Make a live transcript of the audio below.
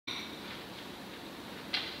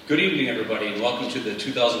Good evening, everybody, and welcome to the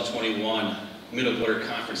 2021 Middle Border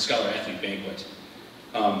Conference Scholar Athlete Banquet.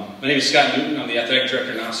 My name is Scott Newton. I'm the Athletic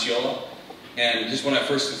Director in Osceola, and just want to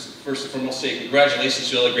first and foremost say congratulations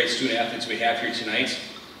to all the great student athletes we have here tonight.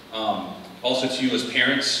 Also to you as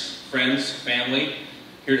parents, friends, family,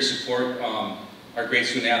 here to support our great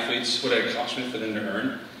student athletes. What an accomplishment for them to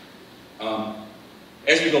earn.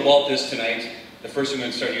 As we go about this tonight, the first thing we're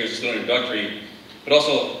going to start here is just an introductory, but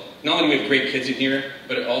also not only do we have great kids in here,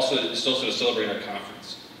 but it's also to celebrate our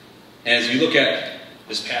conference. And as we look at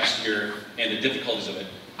this past year and the difficulties of it,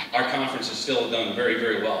 our conference has still done very,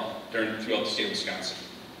 very well throughout the state of Wisconsin.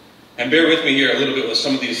 And bear with me here a little bit with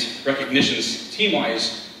some of these recognitions.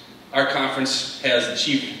 Team-wise, our conference has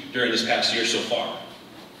achieved during this past year so far.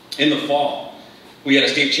 In the fall, we had a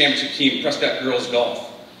state championship team, Prescott Girls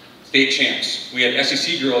Golf, state champs. We had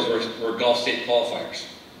SEC girls were golf state qualifiers.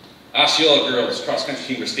 Osceola girls cross-country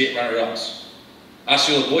team were state runner-ups.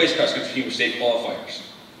 Osceola boys cross-country team were state qualifiers.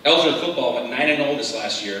 Ellsworth football went 9-0 this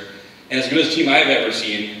last year, and as good as a team I've ever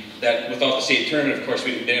seen, that without the state tournament, of course,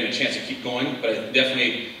 we didn't have a chance to keep going, but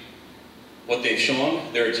definitely what they've shown,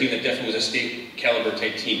 they're a team that definitely was a state caliber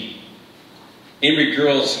type team. Amory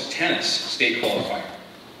girls tennis state qualifier.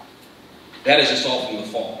 That is just all from the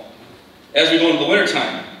fall. As we go into the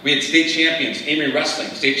wintertime, we had state champions, Amory wrestling,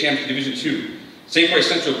 state champions Division II. St. Croix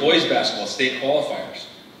Central boys basketball, state qualifiers.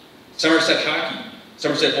 Somerset hockey,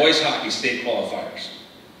 Somerset boys hockey, state qualifiers.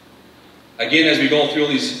 Again, as we go through all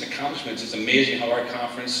these accomplishments, it's amazing how our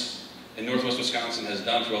conference in Northwest Wisconsin has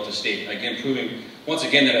done throughout the state. Again, proving once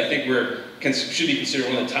again that I think should be considered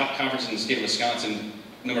one of the top conferences in the state of Wisconsin,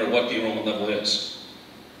 no matter what the enrollment level is.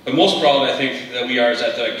 But most proud, I think, that we are as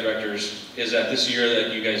athletic directors is that this year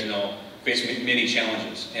that you guys know faced many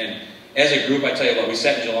challenges. And as a group, I tell you what, we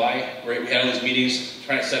sat in July, we had all these meetings,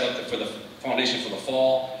 trying to set up for the foundation for the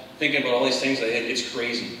fall, thinking about all these things. It's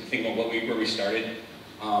crazy to think about where we started.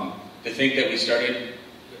 To think that we started,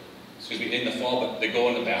 in the fall, but they go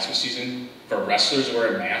into basketball season for wrestlers to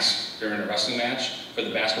wear a mask during a wrestling match, for the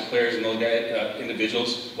basketball players and those guys,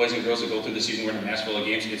 individuals, boys and girls that go through the season wearing a mask for all the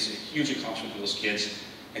games. It's a huge accomplishment for those kids,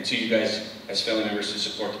 and to you guys as family members to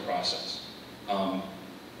support the process.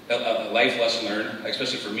 A life lesson learned,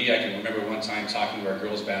 especially for me. I can remember one time talking to our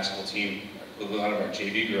girls basketball team, with a lot of our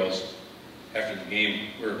JV girls, after the game.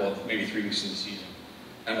 We were about maybe 3 weeks into the season.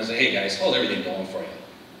 And I was like, hey guys, how's everything going for you?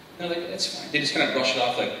 And they're like, that's fine. They just kind of brushed it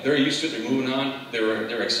off, like they're used to it, they're moving on,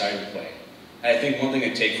 they're excited to play. And I think one thing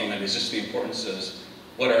to take from it is just the importance of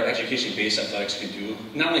what our education-based athletics can do,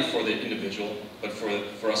 not only for the individual, but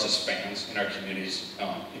for us as fans in our communities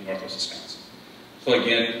in Northwest Wisconsin. So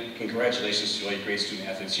again, congratulations to all you great student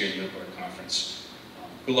athletes here at the Middle Border Conference.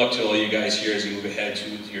 Good luck to all you guys here as you move ahead to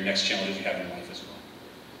your next challenges you have in life as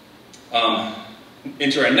well.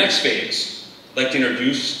 Into our next phase, I'd like to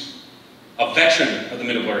introduce a veteran of the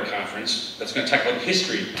Middle Border Conference that's going to talk about the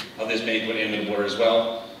history of this banquet and Middle Border as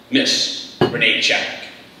well, Miss Renee Chadwick.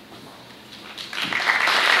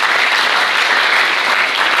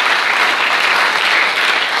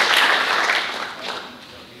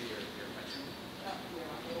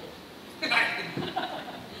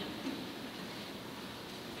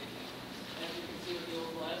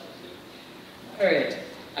 Alright,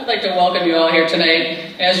 I'd like to welcome you all here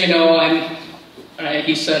tonight. As you know, I'm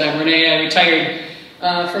Renee. I retired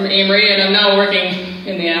from Amory, and I'm now working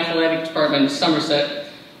in the athletic department in Somerset.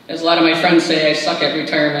 As a lot of my friends say, I suck at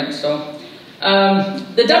retirement. So,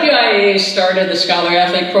 the WIAA started the Scholar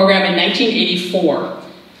Athlete Program in 1984,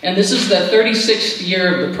 and this is the 36th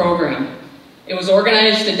year of the program. It was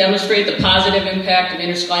organized to demonstrate the positive impact of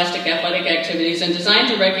interscholastic athletic activities and designed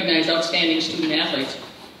to recognize outstanding student athletes.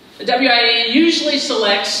 The WIAA usually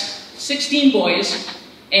selects 16 boys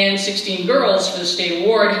and 16 girls for the state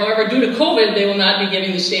award. However, due to COVID, they will not be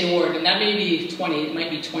giving the state award, and that may be 20, it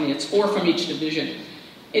might be 20. It's 4 from each division.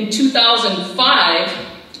 In 2005,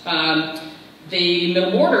 the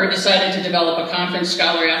Middle Border decided to develop a conference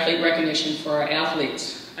scholar athlete recognition for our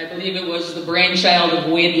athletes. I believe it was the brainchild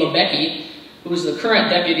of Wade Lebecki, who was the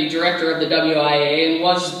current deputy director of the WIAA and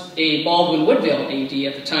was a Baldwin Woodville AD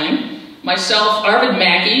at the time. Myself, Arvid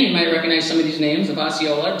Mackey, you might recognize some of these names, of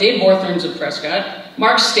Osceola, Dave Borthrums of Prescott,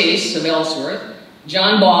 Mark Stace of Ellsworth,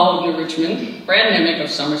 John Ball of New Richmond, Brad Nemec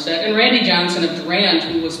of Somerset, and Randy Johnson of Durand,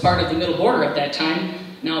 who was part of the Middle Border at that time.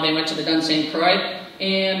 Now they went to the Dunn St. Croix,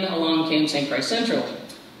 and along came St. Croix Central.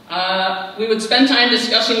 We would spend time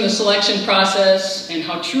discussing the selection process and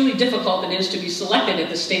how truly difficult it is to be selected at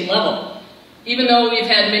the state level. Even though we've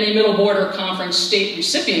had many Middle Border Conference state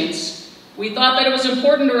recipients, we thought that it was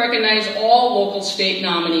important to recognize all local state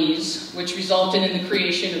nominees, which resulted in the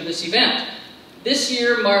creation of this event. This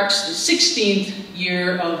year marks the 16th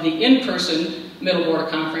year of the in-person Middle Border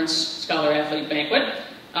Conference Scholar Athlete Banquet.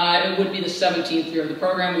 It would be the 17th year of the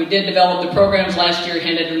program. We did develop the programs last year,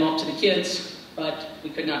 handed them out to the kids, but we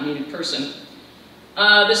could not meet in person.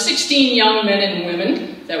 The 16 young men and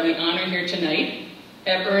women that we honor here tonight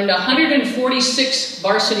have earned 146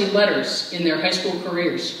 varsity letters in their high school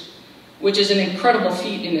careers, which is an incredible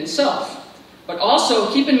feat in itself. But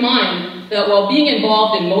also keep in mind that while being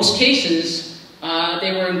involved in most cases,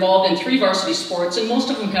 they were involved in 3 varsity sports, and most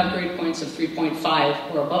of them have grade points of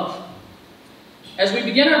 3.5 or above. As we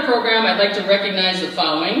begin our program, I'd like to recognize the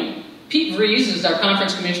following. Pete Vries is our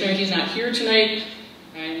conference commissioner. He's not here tonight.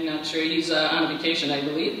 I'm not sure. He's on vacation, I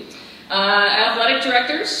believe. Athletic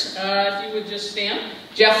directors, if you would just stand.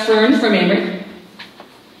 Jeff Fern from Amory.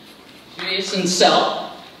 Jason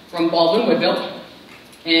Sell from Baldwin-Woodville.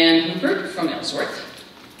 Ann Hooper from Ellsworth.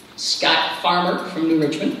 Scott Farmer from New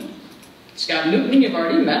Richmond. Scott Newton, you've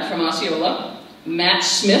already met, from Osceola. Matt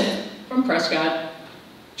Smith from Prescott.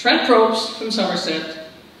 Trent Probst from Somerset.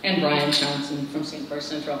 And Brian Johnson from St. Croix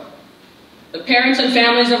Central. The parents and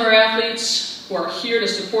families of our athletes who are here to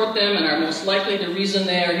support them and are most likely the reason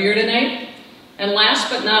they are here tonight. And last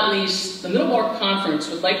but not least, the Middle Border Conference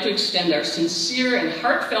would like to extend our sincere and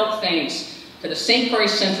heartfelt thanks to the St. Croix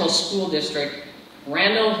Central School District,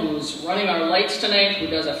 Randall, who's running our lights tonight, who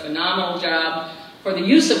does a phenomenal job, for the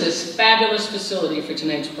use of this fabulous facility for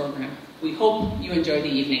tonight's program. We hope you enjoy the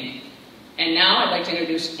evening. And now I'd like to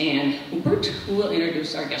introduce Ann Hubert, who will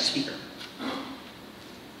introduce our guest speaker.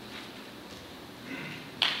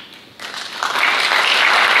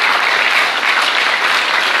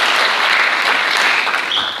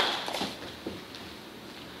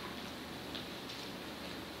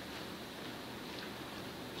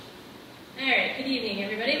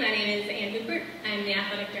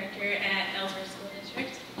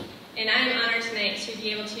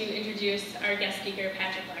 Our guest speaker,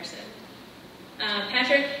 Patrick Larson.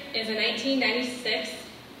 Patrick is a 1996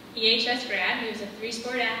 EHS grad. He was a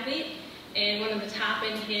 3-sport athlete and one of the top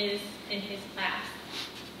in his class.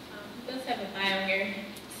 He does have a bio here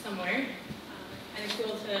somewhere. Kind of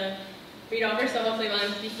cool to read over, so hopefully while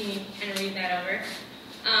I'm speaking you can kind of read that over.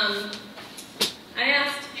 I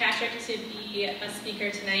asked Patrick to be a speaker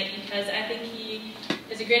tonight because I think he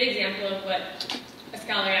is a great example of what a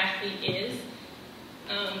scholar athlete is.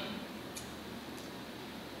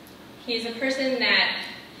 He's a person that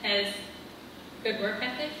has good work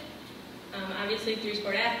ethic, obviously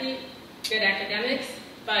 3-sport athlete, good academics,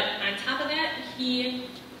 but on top of that, he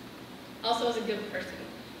also is a good person.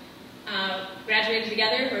 Graduated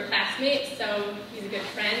together, we're classmates, so he's a good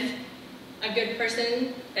friend, a good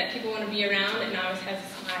person that people want to be around, and always has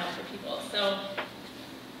a smile for people. So,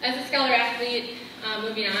 as a scholar athlete,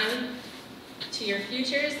 moving on to your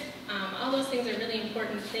futures, all those things are really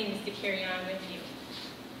important things to carry on with you.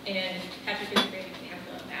 And Patrick is a great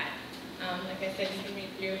example of that. Like I said, you can read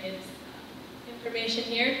through his information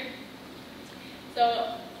here.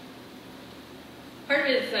 So, part of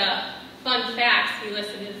his fun facts he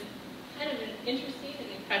listed is kind of interesting and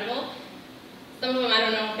incredible. Some of them I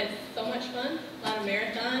don't know if it's so much fun. A lot of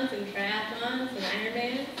marathons and triathlons and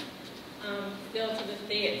Ironmans still to this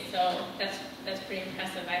date, so that's pretty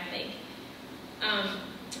impressive, I think.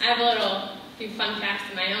 I have a few fun facts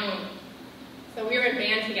of my own. So we were in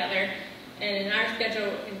band together, and in our schedule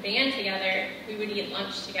in band together, we would eat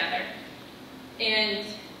lunch together. And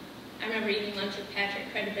I remember eating lunch with Patrick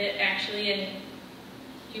quite a bit, actually, and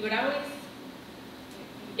he would always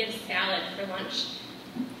get a salad for lunch.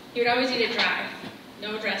 He would always eat it dry,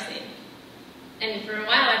 no dressing. And for a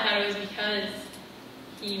while, I thought it was because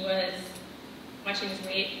he was watching his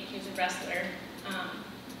weight. He was a wrestler,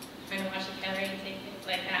 trying to watch the calorie intake, things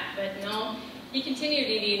like that. But no, he continued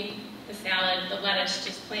eating the salad, the lettuce,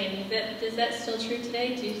 just plain. Is that still true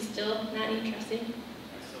today? Do you still not eat dressing?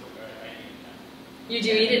 I still try. I eat it now. You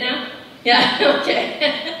do eat it now? Yeah,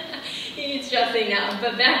 okay. He eats dressing now.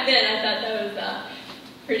 But back then, I thought that was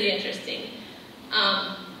pretty interesting.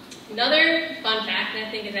 Another fun fact, and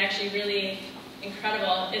I think is actually really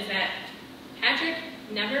incredible, is that Patrick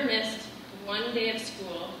never missed one day of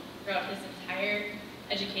school throughout his entire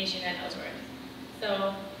education at Ellsworth.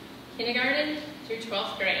 So, kindergarten through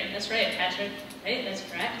 12th grade. That's right, Patrick, right? That's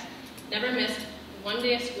correct. Never missed one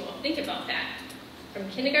day of school. Think about that. From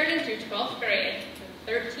kindergarten through 12th grade,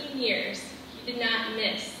 for 13 years, he did not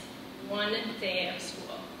miss one day of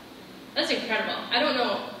school. That's incredible. I don't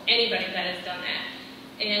know anybody that has done that.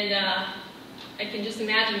 And I can just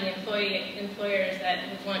imagine the employers that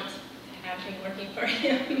would want to have him working for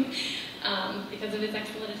him because of his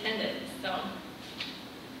excellent attendance. So,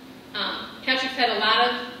 Patrick's had a lot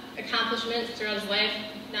of accomplishments throughout his life,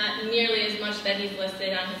 not nearly as much that he's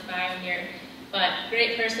listed on his bio here, but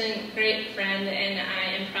great person, great friend, and I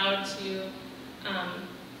am proud to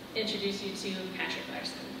introduce you to Patrick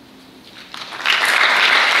Larson.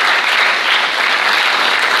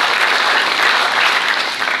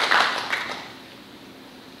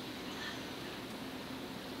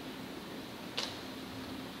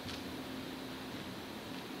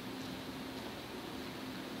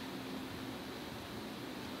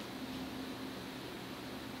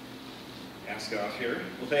 Ask off here.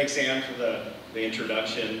 Well, thanks, Ann, for the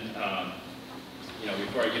introduction.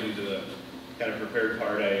 Before I get into the kind of prepared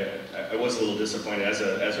part, I was a little disappointed as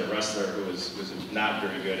a wrestler who was not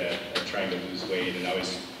very good at trying to lose weight, and I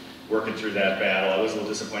was working through that battle. I was a little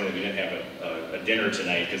disappointed we didn't have a dinner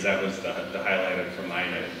tonight, because that was the highlight for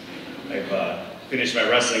mine. I've finished my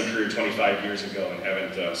wrestling career 25 years ago and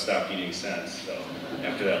haven't stopped eating since. So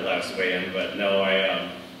after that last weigh-in, but no,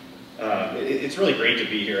 it's really great to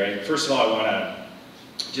be here. First of all, I want to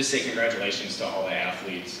just say congratulations to all the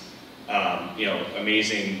athletes.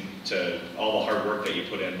 Amazing to all the hard work that you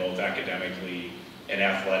put in, both academically and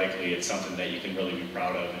athletically. It's something that you can really be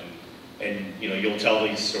proud of, and you'll tell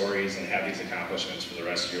these stories and have these accomplishments for the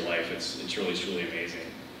rest of your life. It's really, truly amazing.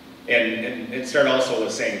 And it started also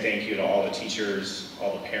with saying thank you to all the teachers,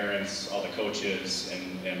 all the parents, all the coaches,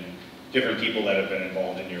 and different people that have been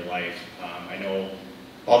involved in your life. I know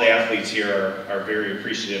all the athletes here are very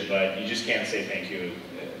appreciative, but you just can't say thank you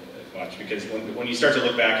as much, because when you start to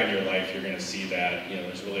look back on your life, you're going to see that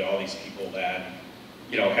there's really all these people that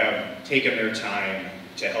have taken their time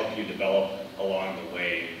to help you develop along the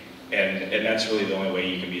way, and that's really the only way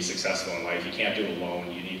you can be successful in life. You can't do it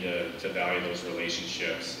alone. You need to value those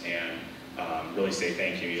relationships and really say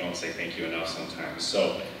thank you. You don't say thank you enough sometimes.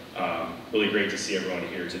 So really great to see everyone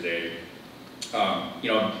here today.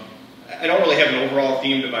 I don't really have an overall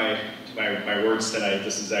theme to my words tonight.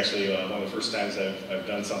 This is actually one of the first times I've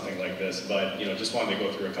done something like this, but just wanted to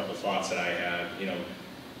go through a couple thoughts that I had.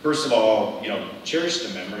 First of all, cherish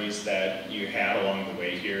the memories that you had along the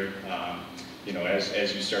way here.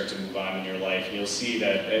 As you start to move on in your life, and you'll see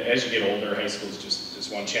that as you get older, high school is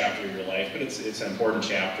just one chapter of your life, but it's an important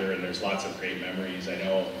chapter, and there's lots of great memories. I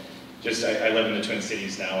know. I live in the Twin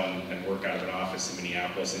Cities now and work out of an office in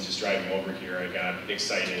Minneapolis, and just driving over here, I got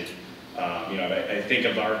excited. I think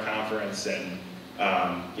of our conference and,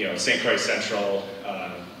 St. Croix Central.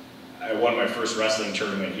 I won my first wrestling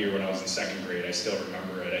tournament here when I was in second grade. I still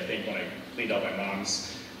remember it. I think when I cleaned out my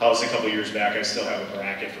mom's house a couple years back, I still have a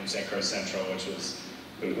bracket from St. Croix Central, which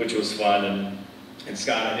was fun. And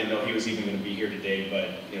Scott, I didn't know he was even going to be here today, but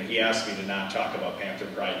he asked me to not talk about Panther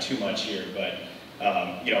Pride too much here. But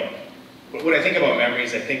when I think about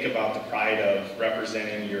memories, I think about the pride of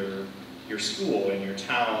representing your school and your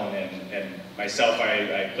town, and myself,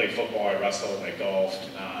 I played football, I wrestled, I golfed,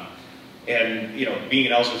 and being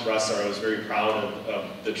an Ellsworth wrestler, I was very proud of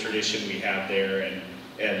the tradition we have there, and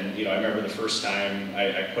I remember the first time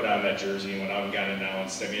I put on that jersey and went out and got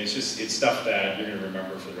announced. I mean, it's stuff that you're going to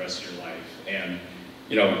remember for the rest of your life. And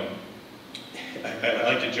I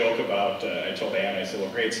like to joke about, I told Ann, I said,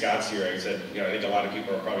 well, great, Scott's here. I said, I think a lot of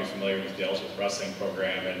people are probably familiar with the Ellsworth wrestling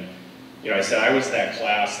program, and I said I was that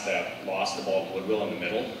class that lost the ball to Woodville in the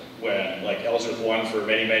middle when Ellsworth won for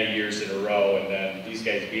many, many years in a row, and then these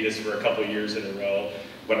guys beat us for a couple years in a row.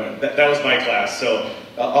 That was my class. So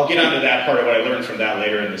I'll get onto that part of what I learned from that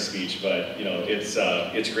later in the speech. But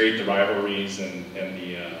it's great, the rivalries and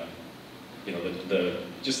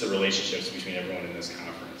just the relationships between everyone in this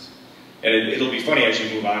conference. And it'll be funny as you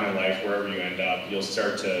move on in life, wherever you end up, you'll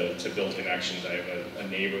start to build connections. I have a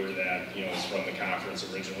neighbor that is from the conference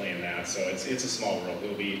originally, and that, so it's a small world.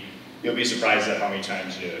 You'll be surprised at how many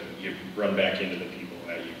times you run back into the people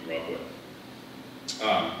that you grew up with.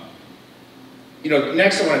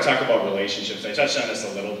 Next I want to talk about relationships. I touched on this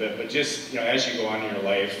a little bit, but just as you go on in your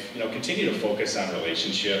life, continue to focus on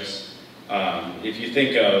relationships. If you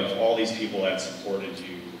think of all these people that supported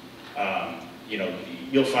you,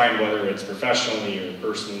 you'll find, whether it's professionally or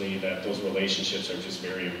personally, that those relationships are just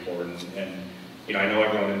very important. And I know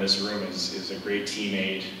everyone in this room is a great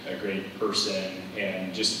teammate, a great person,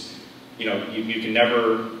 and just you can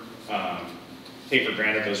never take for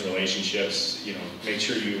granted those relationships. Make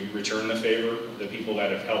sure you return the favor. The people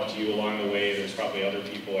that have helped you along the way, there's probably other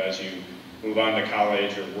people as you move on to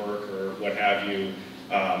college or work or what have you.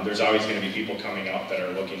 There's always going to be people coming up that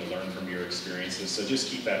are looking to learn from your experiences, so just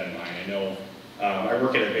keep that in mind. I know I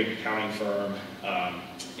work at a big accounting firm.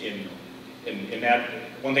 In that,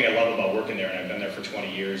 one thing I love about working there, and I've been there for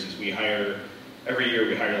 20 years, is every year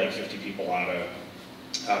we hire like 50 people out of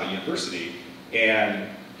university. And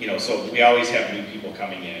so we always have new people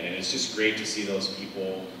coming in, and it's just great to see those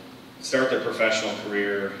people start their professional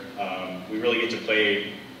career. We really get to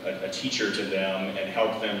play a teacher to them and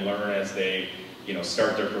help them learn as they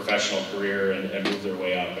start their professional career and move their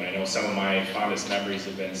way up. And I know some of my fondest memories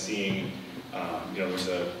have been seeing, there's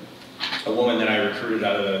a woman that I recruited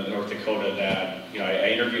out of North Dakota that, I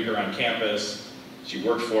interviewed her on campus. She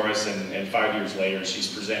worked for us, and 5 years later, she's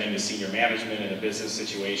presenting to senior management in a business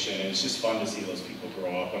situation, and it's just fun to see those people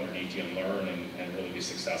grow up underneath you and learn and really be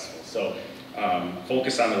successful. So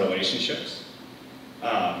focus on the relationships.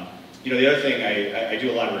 The other thing, I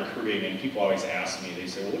do a lot of recruiting, and people always ask me, they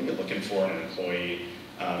say, well, what are you looking for in an employee?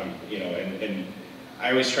 And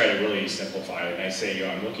I always try to really simplify it, and I say,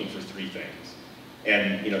 I'm looking for 3 things.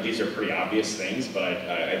 And, these are pretty obvious things, but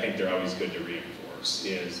I think they're always good to reinforce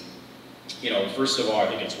is, first of all, I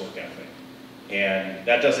think it's work ethic. And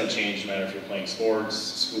that doesn't change no matter if you're playing sports,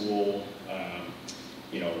 school,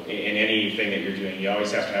 in anything that you're doing. You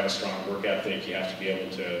always have to have a strong work ethic. You have to be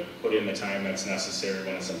able to put in the time that's necessary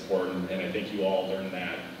when it's important. And I think you all learned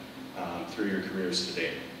that through your careers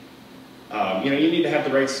today. You need to have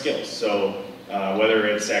the right skills. So whether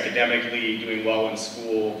it's academically, doing well in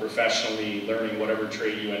school, professionally, learning whatever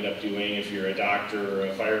trade you end up doing, if you're a doctor or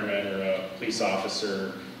a fireman or a police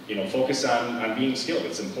officer, focus on being skilled.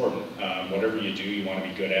 It's important. Whatever you do, you want to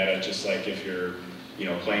be good at it, just like if you're,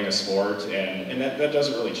 playing a sport, and that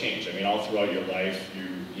doesn't really change. I mean, all throughout your life,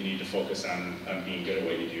 you need to focus on being good at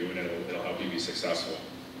what you do, and it'll help you be successful.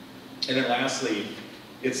 And then lastly,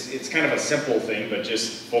 it's kind of a simple thing, but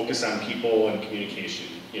just focus on people and communication.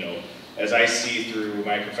 As I see through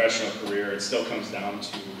my professional career, it still comes down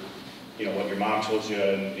to what your mom told you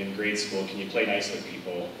in grade school, can you play nice with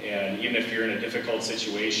people? And even if you're in a difficult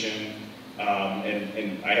situation,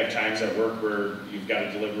 and I have times at work where you've got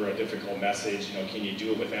to deliver a difficult message, can you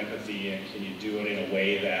do it with empathy, and can you do it in a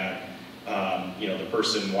way that, the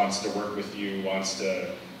person wants to work with you, wants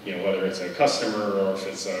to, whether it's a customer or if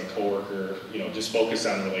it's a coworker, just focus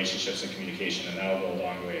on relationships and communication, and that'll go a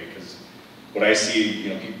long way. Because what I see,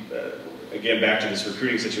 people, again, back to this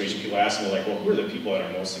recruiting situation, people ask me, like, well, who are the people that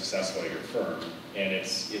are most successful at your firm? And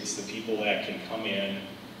it's the people that can come in,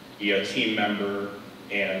 be a team member,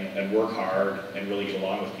 and work hard and really get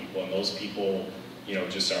along with people. And those people,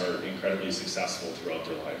 just are incredibly successful throughout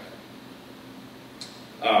their life.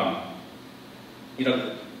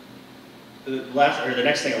 The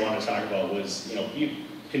next thing I wanted to talk about was, you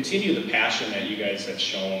continue the passion that you guys have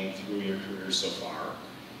shown through your careers so far.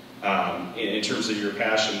 In terms of your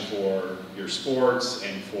passion for your sports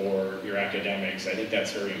and for your academics, I think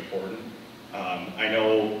that's very important. I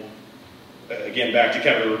know, again, back to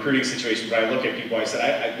kind of the recruiting situation, but I look at people, I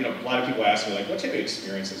said, a lot of people ask me, like, what type of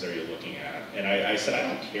experiences are you looking at? And I said, I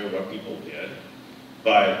don't care what people did,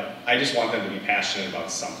 but I just want them to be passionate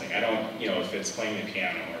about something. I don't, if it's playing the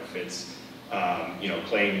piano, or if it's,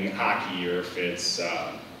 playing hockey, or if it's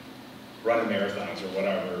running marathons or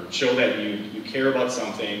whatever, show that you care about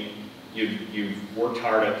something, you've worked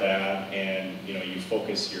hard at that, and you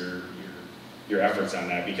focus your efforts on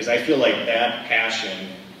that, because I feel like that passion,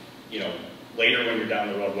 later when you're down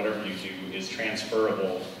the road, whatever you do is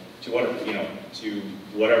transferable to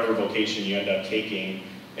whatever vocation you end up taking,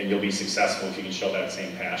 and you'll be successful if you can show that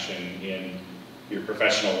same passion in your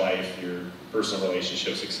professional life, your personal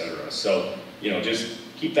relationships, etc. So, just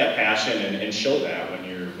keep that passion and show that when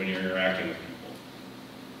you're interacting with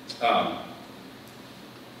people.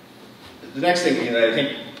 The next thing I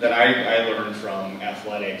think that I learned from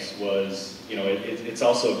athletics was, it's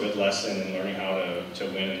also a good lesson in learning how to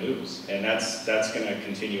win and lose, and that's going to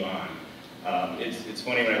continue on. It's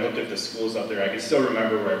funny, when I looked at the schools up there, I can still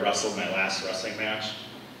remember where I wrestled my last wrestling match.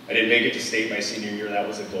 I didn't make it to state my senior year. That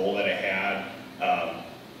was a goal that I had.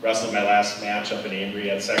 Wrestled my last match up in Amory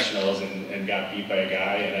at sectionals and got beat by a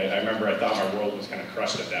guy, and I remember I thought my world was kind of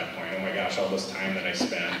crushed at that point. Oh my gosh, all this time that I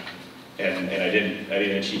spent, and I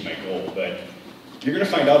didn't achieve my goal. But you're going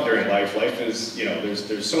to find out during life is,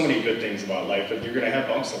 there's so many good things about life, but you're going to have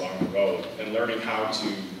bumps along the road, and learning how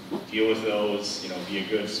to deal with those, be a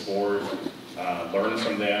good sport, learn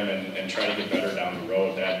from them, and try to get better down the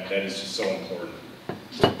road, that is just so important.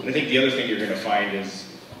 And I think the other thing you're going to find is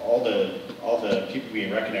all the people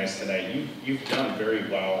being recognized tonight, you've done very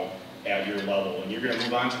well at your level, and you're going to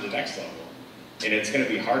move on to the next level. And it's going to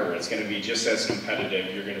be harder. It's going to be just as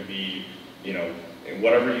competitive. You're going to be, and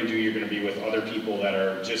whatever you do, you're going to be with other people that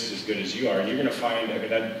are just as good as you are. And you're going to find,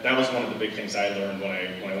 that was one of the big things I learned when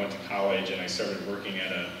I went to college and I started working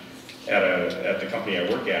at the company I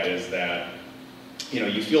work at, is that,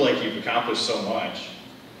 you feel like you've accomplished so much,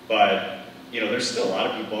 but there's still a lot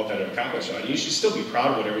of people out there that have accomplished a lot. You should still be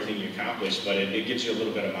proud of everything you accomplished, but it gives you a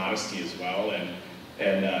little bit of modesty as well,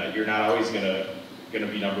 and you're not always gonna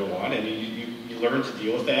be number one, and you learn to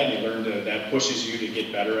deal with that, and you learn that pushes you to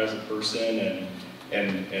get better as a person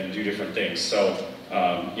and do different things. So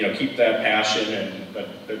keep that passion,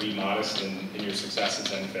 but be modest in your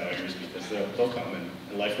successes and failures, because they'll come,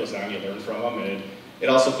 and life goes on. You learn from them, and it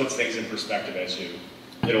also puts things in perspective as you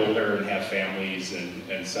get older and have families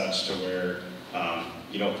and such, to where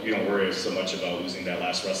you don't worry so much about losing that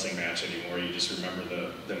last wrestling match anymore. You just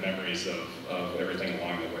remember the memories of everything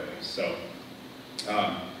along the way. So,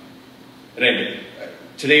 and anyway,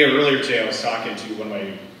 earlier today, I was talking to one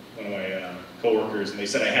of my coworkers, and they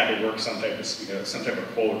said I had to work some type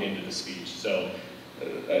of quote into the speech. So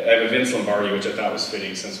I have a Vince Lombardi, which I thought was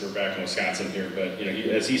fitting since we're back in Wisconsin here. But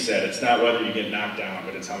as he said, it's not whether you get knocked down,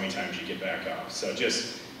 but it's how many times you get back up. So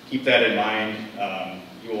just keep that in mind.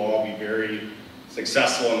 You will all be very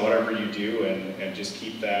successful in whatever you do, and just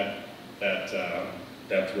keep that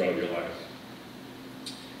throughout your life.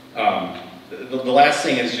 The last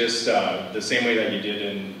thing is just the same way that you did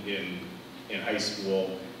in high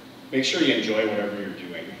school. Make sure you enjoy whatever you're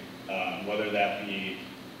doing, whether that be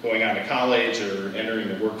going on to college or entering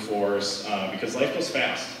the workforce, because life goes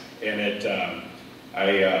fast. And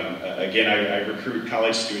I recruit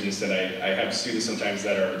college students, and I have students sometimes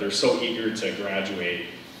that they're so eager to graduate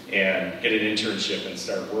and get an internship and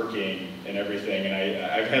start working and everything. And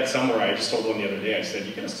I've had some where I just told one the other day, I said,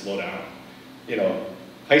 you gotta slow down.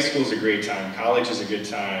 High school is a great time, college is a good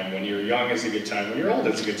time, when you're young it's a good time, when you're old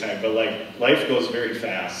it's a good time, but life goes very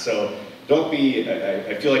fast. So don't be,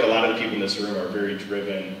 I feel like a lot of the people in this room are very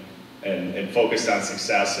driven and focused on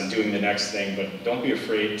success and doing the next thing, but don't be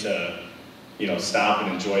afraid to stop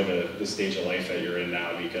and enjoy the stage of life that you're in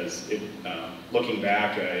now, because looking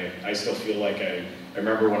back, I still feel like I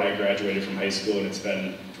remember when I graduated from high school, and it's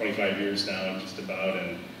been 25 years now just about,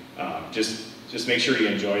 and just make sure you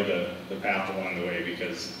enjoy the path along the way,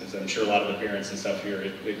 because as I'm sure a lot of the parents and stuff here,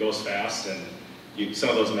 it goes fast, and some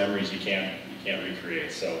of those memories you can't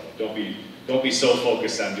recreate. So don't be so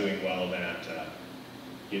focused on doing well that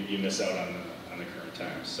you miss out on the current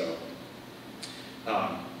times. So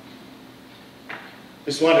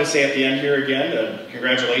just wanted to say at the end here again,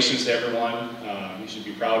 congratulations to everyone. You should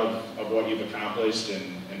be proud of what you've accomplished,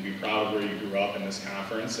 and be proud of where you grew up in this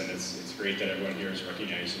conference, and it's great that everyone here is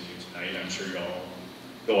recognizing you tonight. I'm sure you'll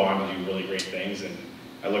go on to do really great things, and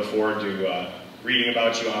I look forward to reading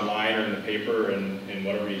about you online or in the paper and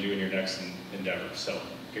whatever you do in your next endeavor. So,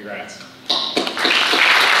 congrats.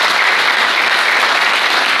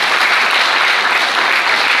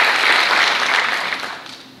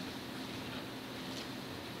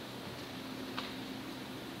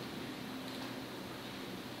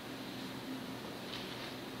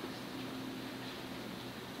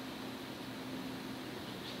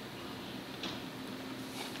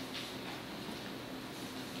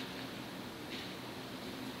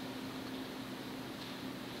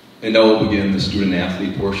 And now we'll begin the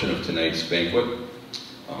student-athlete portion of tonight's banquet.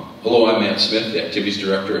 Hello, I'm Matt Smith, the Activities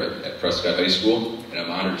Director at Prescott High School, and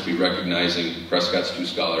I'm honored to be recognizing Prescott's 2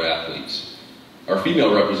 scholar athletes. Our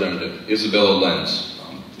female representative, Isabella Lenz.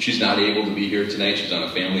 She's not able to be here tonight. She's on a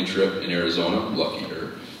family trip in Arizona. Lucky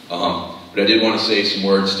her. But I did want to say some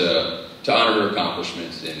words to honor her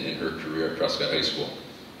accomplishments in her career at Prescott High School.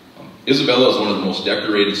 Isabella is one of the most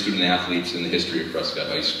decorated student-athletes in the history of Prescott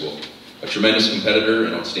High School. A tremendous competitor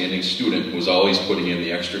and outstanding student who was always putting in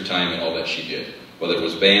the extra time in all that she did, whether it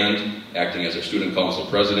was band, acting as our student council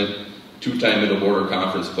president, 2-time Middle Border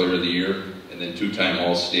Conference Player of the Year, and then 2-time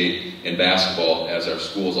All-State in basketball as our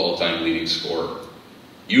school's all-time leading scorer.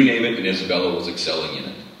 You name it, and Isabella was excelling in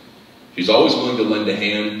it. She's always willing to lend a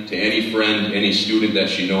hand to any friend, any student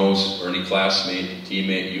that she knows, or any classmate,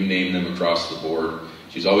 teammate, you name them across the board.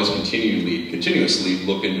 She's always continuously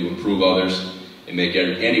looking to improve others and make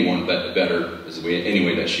anyone better any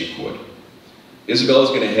way that she could. Isabella's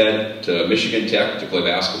going to head to Michigan Tech to play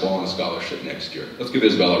basketball on a scholarship next year. Let's give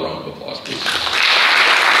Isabella a round of applause, please.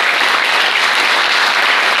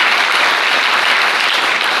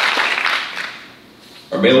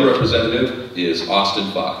 Our male representative is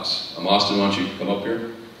Austin Fox. Austin, why don't you come up here?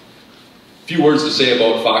 A few words to say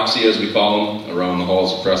about Foxy, as we call him, around the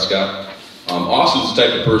halls of Prescott. Austin's the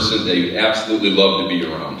type of person that you absolutely love to be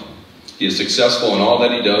around. He is successful in all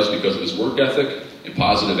that he does because of his work ethic and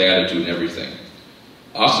positive attitude in everything.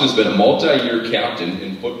 Austin has been a multi-year captain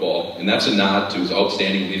in football, and that's a nod to his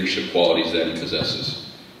outstanding leadership qualities that he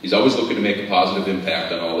possesses. He's always looking to make a positive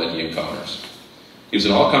impact on all that he encounters. He was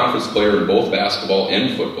an all-conference player in both basketball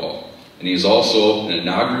and football, and he is also an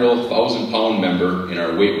inaugural 1,000-pound member in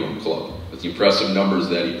our weight room club. with the impressive numbers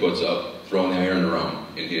that he puts up throwing the iron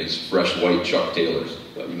around in his fresh white Chuck Taylors.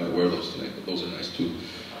 Thought you might wear those tonight, but those are nice too.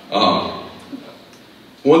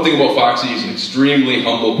 One thing about Foxy, he's an extremely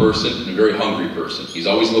humble person and a very hungry person. He's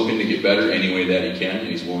always looking to get better any way that he can, and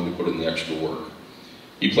he's willing to put in the extra work.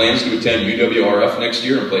 He plans to attend UWRF next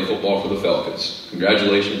year and play football for the Falcons.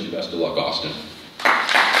 Congratulations and best of luck, Austin.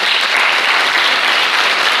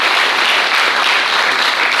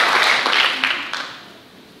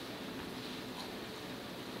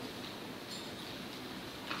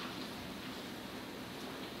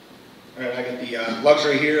 All right, I get the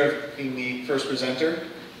luxury here of being the first presenter,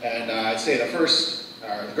 and I'd say the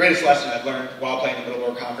greatest lesson I've learned while playing the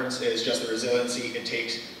Middleborough Conference is just the resiliency it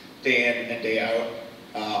takes day in and day out.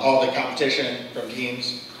 All the competition from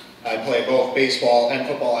teams. I play both baseball and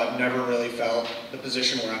football. I've never really felt the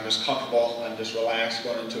position where I'm just comfortable, I'm just relaxed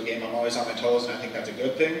going into a game. I'm always on my toes, and I think that's a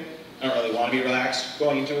good thing. I don't really want to be relaxed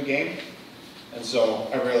going into a game. And so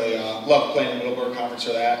I really love playing the Middleborough Conference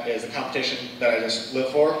for that. Is the competition that I just live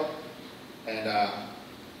for. And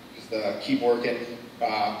just keep working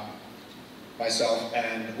myself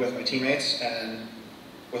and with my teammates. And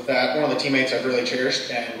with that, one of the teammates I've really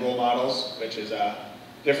cherished and role models, which is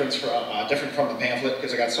different from the pamphlet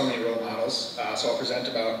because I got so many role models. So I'll present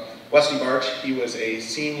about Wesley Barch. He was a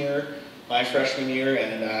senior my freshman year,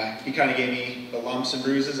 and he kind of gave me the lumps and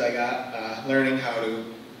bruises I got learning how to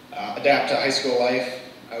adapt to high school life.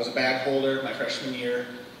 I was a bag holder my freshman year.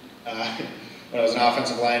 When I was an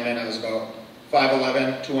offensive lineman, I was about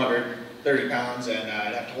 5'11", 230 pounds, and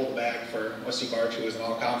I'd have to hold the bag for Wesley Barch, who was an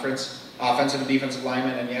all-conference offensive and defensive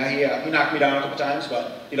lineman. And yeah, he knocked me down a couple times,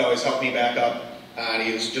 but he'd always help me back up. And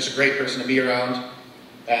he was just a great person to be around.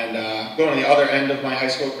 And going to the other end of my high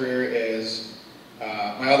school career is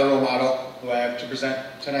my other role model, who I have to present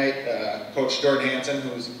tonight, Coach Jordan Hansen,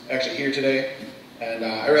 who's actually here today. And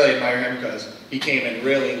I really admire him because he came in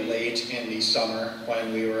really late in the summer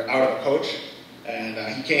when we were out of a coach. And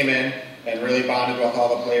he came in and really bonded with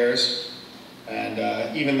all the players.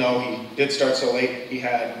 And even though he did start so late, he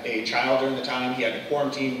had a child during the time. He had to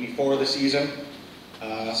quarantine before the season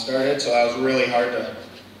started, so that was really hard to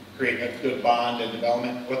create a good bond and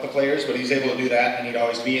development with the players. But he was able to do that, and he'd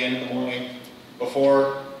always be in the morning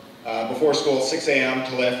before school, 6 a.m.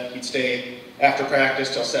 to lift. He'd stay after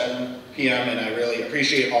practice till 7 p.m., and I really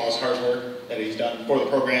appreciate all his hard work that he's done for the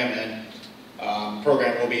program, and the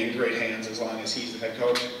program will be in great hands as long as he's the head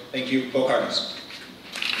coach. Thank you. Go Cardinals.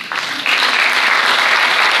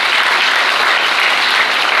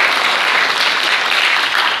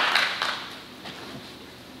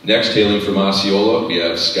 Next, hailing from Osceola, we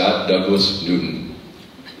have Scott Douglas Newton.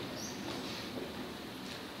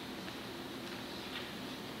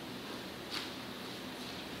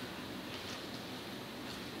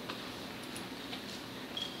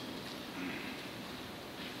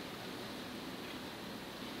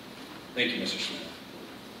 Thank you, Mr. Schmidt.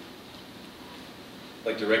 I'd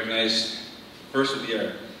like to recognize first with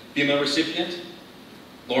the female recipient,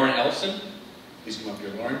 Lauren Ellison. Please come up here,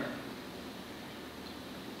 Lauren.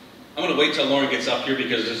 I'm going to wait till Lauren gets up here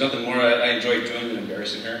because there's nothing more I enjoy doing than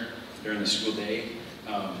embarrassing her during the school day.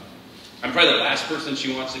 I'm probably the last person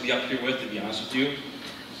she wants to be up here with, to be honest with you.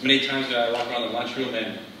 Many times when I walk around the lunchroom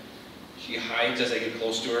and she hides as I get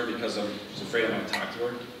close to her because she's afraid I'm going to talk to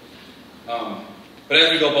her. But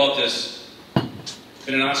as we go about this,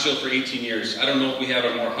 been in Osceola for 18 years. I don't know if we have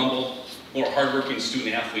a more humble, more hardworking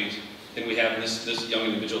student athlete than we have this young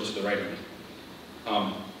individual to the right of me.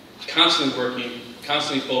 Constantly working,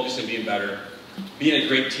 constantly focused on being better, being a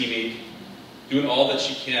great teammate, doing all that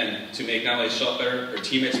she can to make not only herself better, her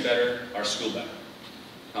teammates better, our school better.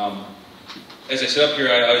 As I sit up here,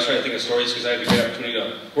 I always try to think of stories because I had the great opportunity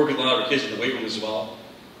to work with a lot of our kids in the weight room as well.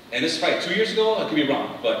 And this is probably 2 years ago, I could be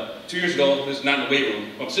wrong, but 2 years ago, this is not in the weight room.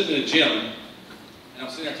 I'm sitting in the gym, and I'm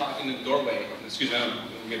sitting there talking in the doorway. Excuse me, I'm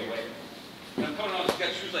going to get away. And I'm coming out, she's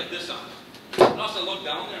got shoes like this on. And also I look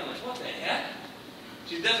down there, and I'm like, what the heck?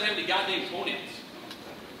 She doesn't have any goddamn toenails.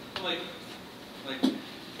 I'm like,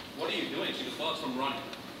 what are you doing? She goes, well, it's from running.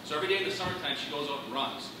 So every day in the summertime, she goes out and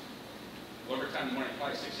runs. Whatever time in the morning,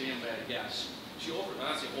 probably 6 a.m. I guess. She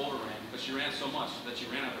overran, but she ran so much that she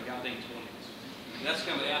ran out of the goddamn toenails. And that's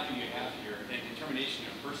kind of the athlete you have here, and determination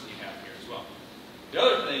of person you have here as well. The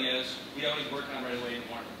other thing is, we always work on right away in the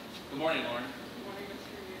morning. Good morning, Lauren. Good morning,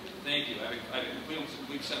 Mr. Reardon. Thank you. I have a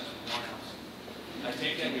complete sense of the morning. I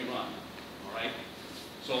take that and we run. All right?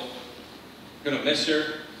 So, going to miss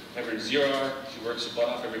her. Have her in 0 hour. She works her butt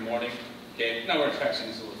off every morning. Okay? Now we're tracking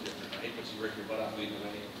this a little different, right? But she works her butt off leading the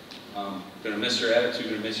way. Going to miss her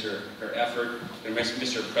attitude. Going to miss her effort. Going to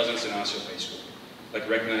miss her presence in Osceola High School. I'd like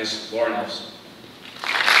to recognize Lauren Ellison.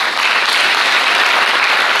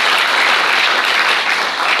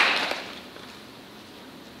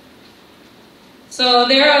 So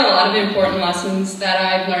there are a lot of important lessons that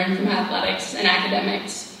I've learned from athletics and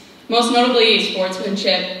academics, most notably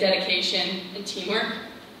sportsmanship, dedication, and teamwork.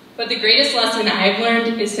 But the greatest lesson I've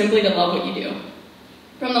learned is simply to love what you do.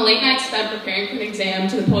 From the late nights spent preparing for an exam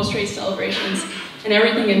to the post-race celebrations and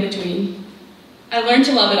everything in between, I learned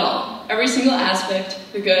to love it all, every single aspect,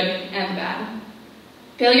 the good and the bad.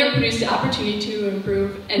 Failure produced the opportunity to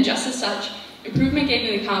improve, and just as such, improvement gave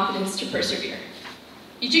me the confidence to persevere.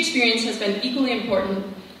 Each experience has been equally important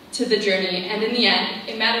to the journey, and in the end,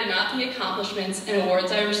 it mattered not the accomplishments and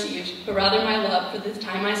awards I received, but rather my love for the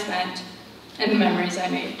time I spent and the memories I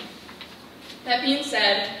made. That being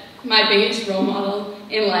said, my biggest role model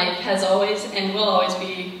in life has always and will always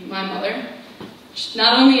be my mother.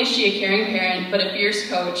 Not only is she a caring parent, but a fierce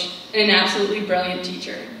coach and an absolutely brilliant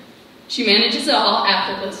teacher. She manages it all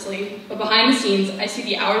effortlessly, but behind the scenes, I see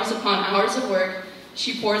the hours upon hours of work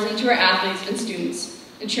she pours into her athletes and students,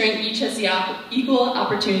 ensuring each has the equal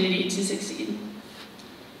opportunity to succeed.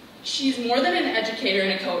 She's more than an educator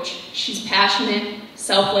and a coach. She's passionate,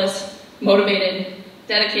 selfless, motivated,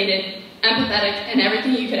 dedicated, empathetic, and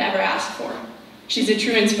everything you could ever ask for. She's a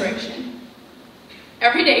true inspiration.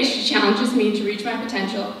 Every day she challenges me to reach my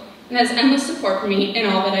potential and has endless support for me in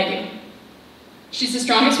all that I do. She's the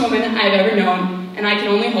strongest woman I've ever known, and I can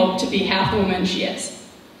only hope to be half the woman she is.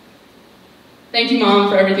 Thank you, Mom,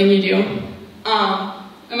 for everything you do.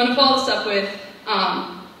 I'm going to follow this up with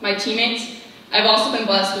my teammates. I've also been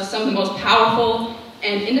blessed with some of the most powerful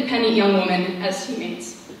and independent young women as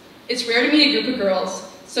teammates. It's rare to meet a group of girls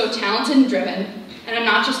so talented and driven, and I'm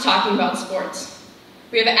not just talking about sports.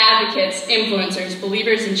 We have advocates, influencers,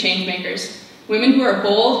 believers, and change makers, women who are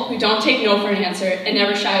bold, who don't take no for an answer, and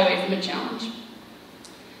never shy away from a challenge.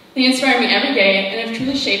 They inspire me every day and have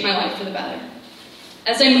truly shaped my life for the better.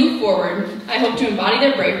 As I move forward, I hope to embody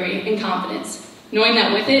their bravery and confidence, knowing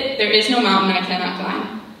that with it, there is no mountain I cannot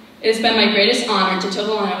climb. It has been my greatest honor to toe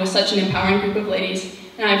the line with such an empowering group of ladies,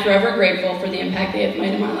 and I am forever grateful for the impact they have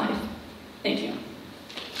made in my life. Thank you.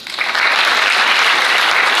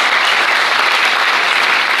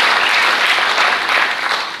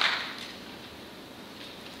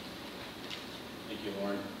 Thank you,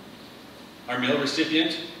 Lauren. Our male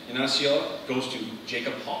recipient in Osceola goes to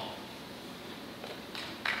Jacob Hall.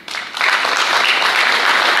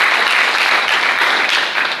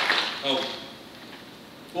 Oh,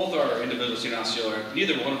 both our individuals in Osceola,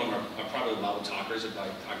 neither one of them are probably loud talkers or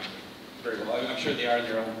probably talking very well. I'm sure they are in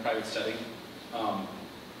their own private setting.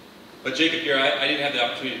 But Jacob here, I didn't have the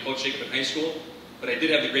opportunity to coach Jacob in high school, but I did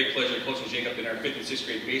have the great pleasure of coaching Jacob in our 5th and 6th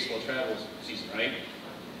grade baseball travel season, right?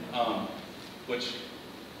 Which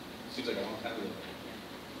seems like a long time ago.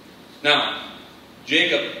 Now,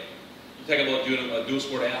 Jacob, you talk about doing a dual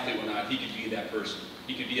sport athlete or not, he could be that person.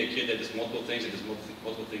 He could be a kid that does multiple things and does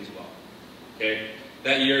multiple things well. Okay?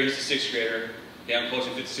 That year, he's a 6th grader. Okay, I'm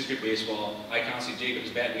coaching 5th and 6th grade baseball. I constantly see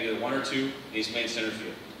Jacob's batting either 1 or 2, and he's playing center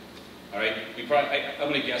field. All right? I'm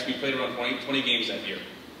going to guess we played around 20 games that year.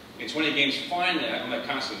 In 20 games, finally, I'm like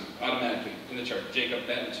constantly, automatically, in the chart. Jacob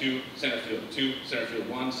batting 2, center field, 2, center field,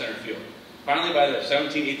 1, center field. Finally, by the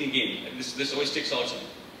 17th, 18th game, this always sticks out to me.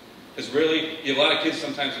 Because really, you have a lot of kids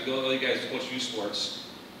sometimes who go, oh, you guys coach youth sports.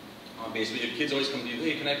 Basically, your kids always come to you,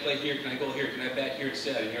 hey, can I play here? Can I go here? Can I bat here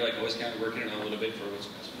instead? And you're like always kind of working it out a little bit for what's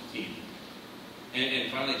best for the team.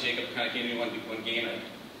 And finally, Jacob kind of came to me one game, and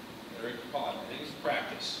I recall, I think it was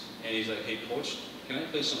practice. And he's like, hey, coach, can I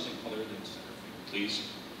play something other than center field, please?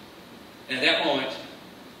 And at that moment,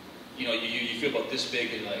 you know, you feel about this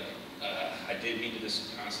big, and like, I didn't mean to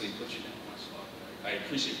just constantly put you down on my spot. I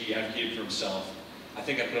appreciate he advocated for himself. I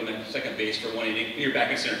think I put him at second base for 1 inning. You're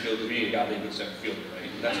back in center field because we got a good center fielder, right?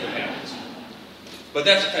 That's what happens. But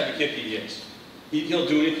that's the type of kid he is. He'll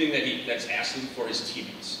do anything that's asking for his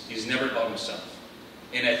teammates. He's never about himself.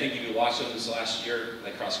 And I think if you watch him this last year,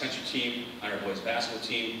 like cross-country team, on our boys basketball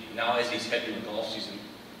team, now as he's heading the golf season,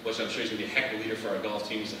 which I'm sure he's going to be a heck of a leader for our golf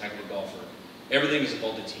team, he's a heck of a golfer. Everything is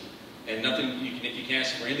about the team. And nothing, you can't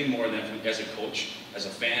ask for anything more than as a coach, as a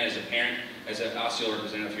fan, as a parent, as an Osceola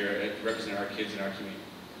representative here, representing our kids in our community.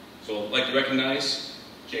 So I'd like to recognize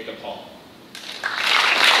Jacob Hall.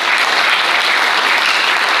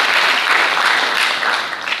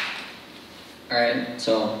 Alright,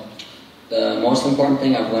 so the most important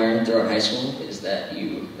thing I've learned throughout high school is that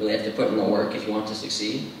you really have to put in the work if you want to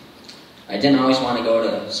succeed. I didn't always want to go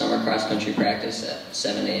to summer cross-country practice at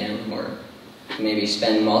 7 a.m. or maybe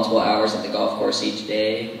spend multiple hours at the golf course each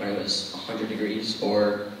day when it was 100 degrees,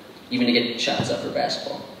 or even to get shots up for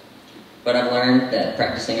basketball. But I've learned that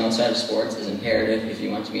practicing outside of sports is imperative if you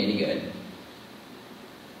want to be any good.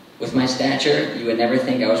 With my stature, you would never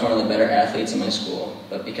think I was one of the better athletes in my school,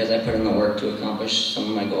 but because I put in the work to accomplish some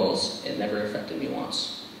of my goals, it never affected me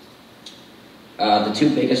once. The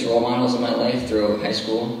two biggest role models in my life throughout high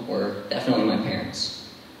school were definitely my parents.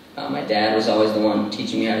 My dad was always the one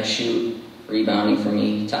teaching me how to shoot, rebounding for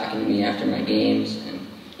me, talking to me after my games, and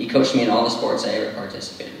he coached me in all the sports I ever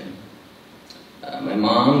participated in. My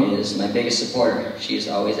mom is my biggest supporter. She's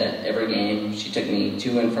always at every game. She took me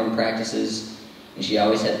to and from practices, and she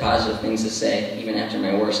always had positive things to say, even after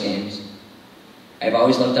my worst games. I've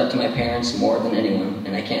always looked up to my parents more than anyone,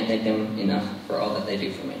 and I can't thank them enough for all that they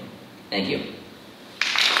do for me. Thank you.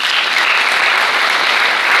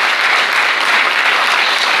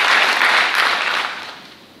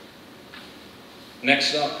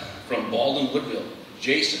 Next up, from Baldwin Woodville,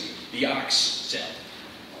 Jason, the Ox Cell.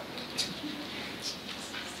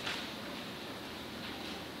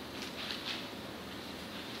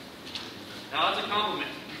 Now that's a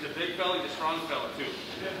compliment. He's a big fella, he's a strong fella too.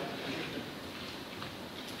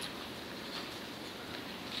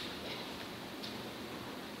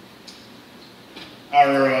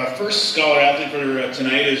 Our first scholar athlete for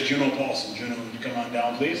tonight is Juno Paulson. Juno, would you come on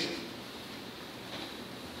down, please?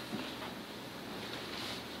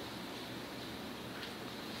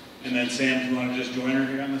 And then Sam, if you want to just join her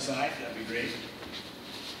here on the side, that'd be great.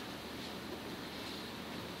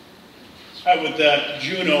 All right, with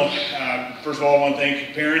Juno, first of all, I want to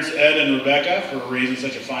thank parents Ed and Rebecca for raising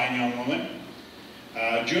such a fine young woman.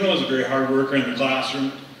 Juno is a very hard worker in the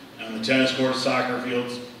classroom, on the tennis courts, soccer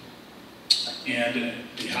fields, and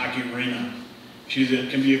the hockey arena. She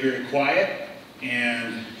can be very quiet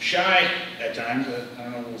and shy at times. I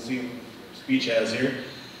don't know, we'll see what speech has here.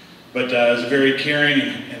 But is a very caring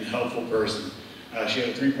and helpful person. She had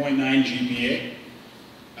a 3.9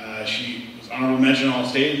 GPA. She was honorable mention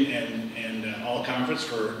All-State and All-Conference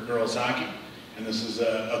for girls hockey. And this is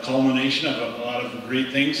a culmination of a lot of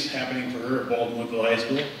great things happening for her at Baldwin Woodville High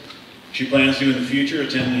School. She plans to, in the future,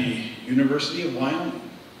 attend the University of Wyoming.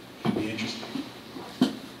 Should be interesting.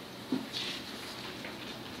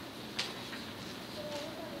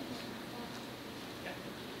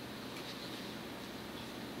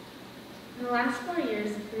 In the last 4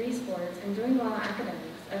 years of 3 sports and doing well in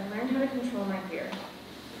academics, I've learned how to control my fear.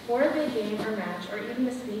 Before a big game or match, or even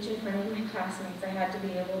a speech in front of my classmates, I had to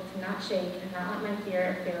be able to not shake and not let my fear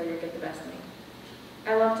of failure get the best of me.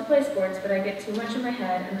 I love to play sports, but I get too much in my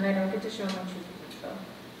head, and then I don't get to show my true potential.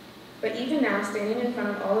 But even now, standing in front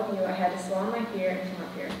of all of you, I had to swallow my fear and come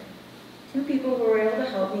up here. 2 people who were able to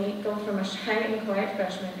help me go from a shy and quiet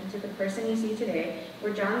freshman into the person you see today were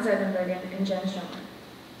John Zevenbergen and Jen Schomer.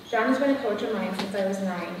 John has been a coach of mine since I was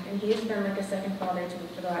 9, and he has been like a second father to me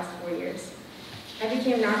for the last 4 years. I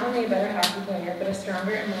became not only a better hockey player, but a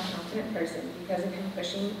stronger and more confident person because of him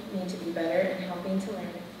pushing me to be better and helping to learn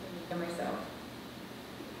it for myself.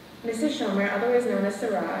 Mrs. Schomer, otherwise known as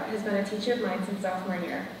Sarah, has been a teacher of mine since sophomore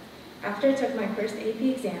year. After I took my first AP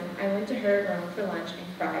exam, I went to her room for lunch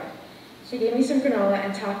and cried. She gave me some granola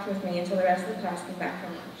and talked with me until the rest of the class came back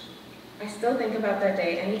from lunch. I still think about that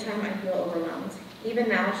day anytime I feel overwhelmed. Even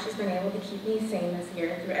now, she's been able to keep me sane this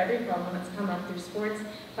year through every problem that's come up through sports,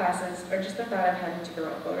 classes, or just the thought of having to grow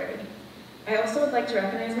up already. I also would like to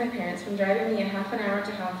recognize my parents from driving me a half an hour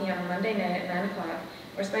to hockey on a Monday night at 9 o'clock,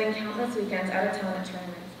 or spending countless weekends out of town at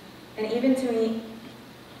tournaments, and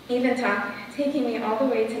taking me all the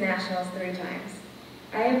way to nationals 3 times.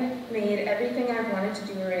 I have made everything I've wanted to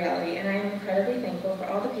do a reality, and I am incredibly thankful for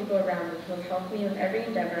all the people around me who have helped me with every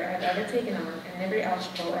endeavor I've ever taken on and every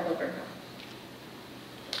obstacle I've overcome.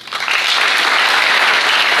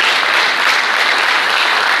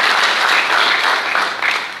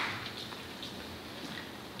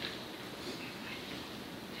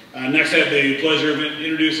 Next, I have the pleasure of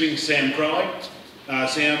introducing Sam Crawley.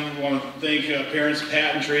 Sam, I want to thank parents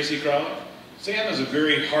Pat and Tracy Crawley. Sam is a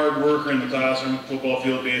very hard worker in the classroom, football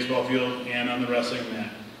field, baseball field, and on the wrestling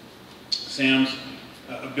mat. Sam's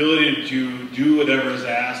ability to do whatever is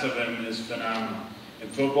asked of him is phenomenal. In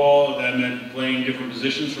football, that meant playing different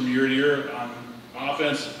positions from year to year on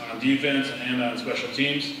offense, on defense, and on special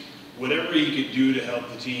teams. Whatever he could do to help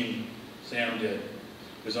the team, Sam did.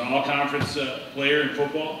 He was an all-conference player in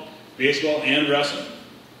football, baseball, and wrestling.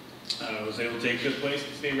 Was able to take 5th place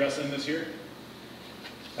in state wrestling this year.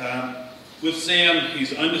 With Sam,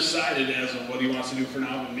 he's undecided as to what he wants to do for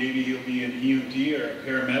now, but maybe he'll be an EMT or a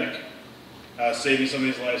paramedic, saving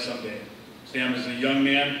somebody's life someday. Sam is a young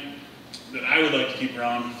man that I would like to keep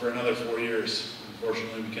around for another 4 years.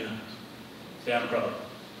 Unfortunately, we cannot. Sam Crawley.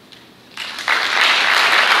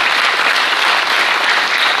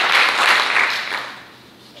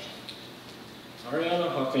 Ariana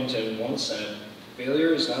Huffington once said,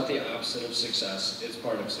 Failure is not the opposite of success, it's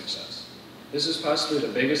part of success. This is possibly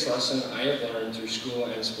the biggest lesson I have learned through school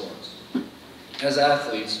and sports. As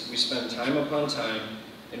athletes, we spend time upon time,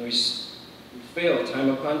 and we fail time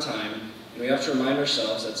upon time, and we have to remind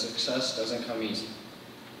ourselves that success doesn't come easy.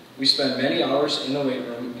 We spend many hours in the weight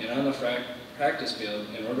room and on the practice field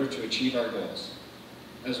in order to achieve our goals,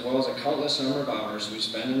 as well as a countless number of hours we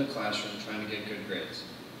spend in the classroom trying to get good grades.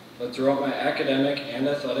 But throughout my academic and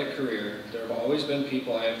athletic career, there have always been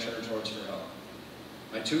people I have turned towards for help.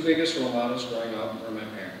 My two biggest role models growing up were my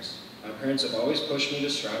parents. My parents have always pushed me to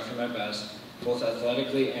strive for my best, both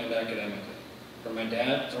athletically and academically. From my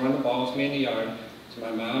dad throwing the ball with me in the yard, to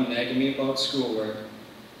my mom nagging me about schoolwork,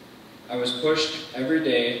 I was pushed every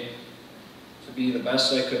day to be the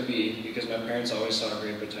best I could be because my parents always saw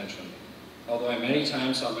great potential in me. Although I many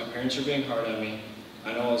times thought my parents were being hard on me,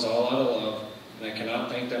 I know it was all out of love, and I cannot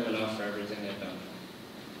thank them enough for everything they've done.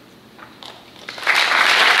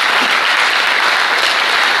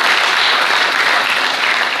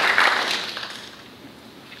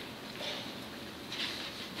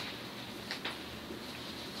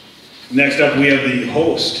 Next up, we have the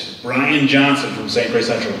host, Brian Johnson from St. Croix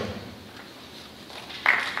Central.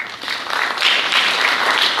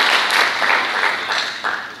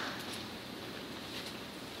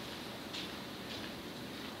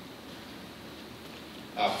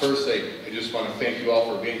 First, I just want to thank you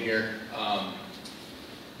all for being here. I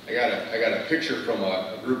got a picture from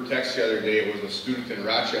a group text the other day. It was a student in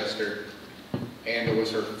Rochester, and it was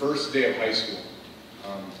her first day of high school.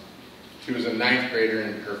 She was a 9th grader,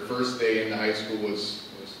 and her first day in the high school was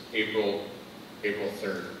April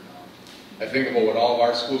 3rd. I think about what all of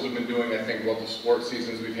our schools have been doing. I think about the sports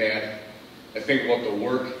seasons we've had. I think about the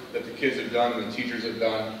work that the kids have done and the teachers have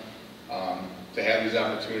done to have these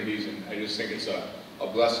opportunities, and I just think it's a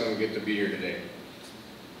blessing we get to be here today.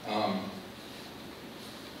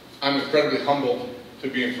 I'm incredibly humbled to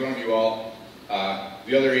be in front of you all.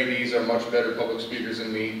 The other ADs are much better public speakers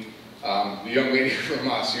than me. The young lady from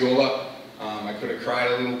Osceola, I could have cried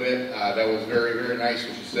a little bit. That was very, very nice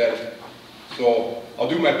what she said. So I'll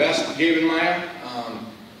do my best, Gabe and Maya,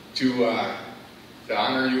 to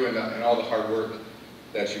honor you and all the hard work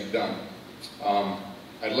that you've done.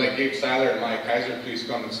 I'd like Gabe Seiler and Maya Kaiser to please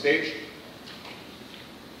come to the stage.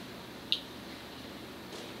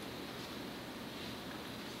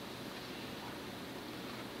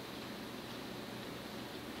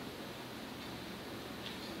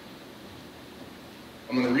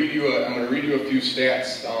 I'm going to read you a few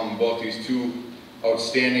stats about these two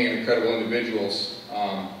outstanding and incredible individuals.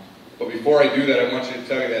 But before I do that, I want you to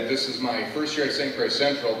tell you that this is my first year at St. Croix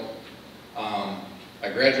Central. I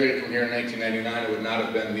graduated from here in 1999. I would not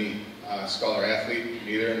have been the scholar athlete,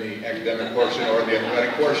 neither in the academic portion or the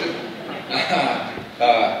athletic portion.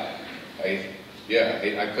 I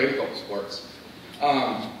played a couple sports.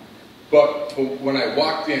 But when I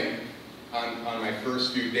walked in on my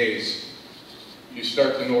first few days, you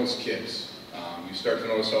start to notice kids. You start to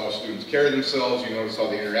notice how students carry themselves. You notice how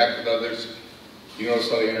they interact with others. You notice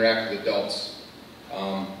how they interact with adults.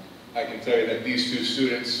 I can tell you that these two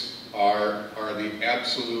students are the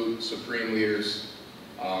absolute supreme leaders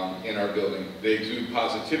in our building. They exude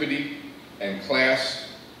positivity and class.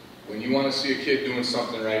 When you want to see a kid doing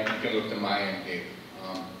something right, you can look to Maya and Gabe.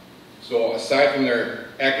 So aside from their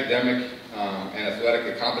academic and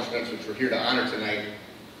athletic accomplishments, which we're here to honor tonight,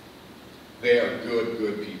 they are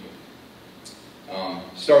good people.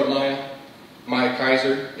 Start with Maya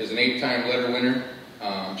Kaiser is an 8-time letter winner.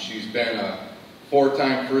 She's been a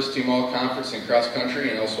 4-time first-team all-conference in cross-country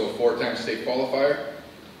and also a 4-time state qualifier.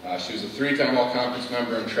 She was a 3-time all-conference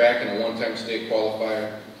member in track and a 1-time state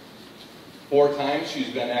qualifier. 4 times she's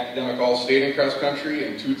been academic all-state in cross-country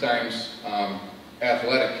and 2 times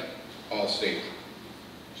athletic all-state.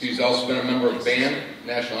 She's also been a member of BAND,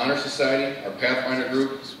 National Honor Society, our Pathfinder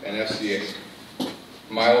group, and FCA.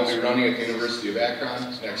 Maya will be running at the University of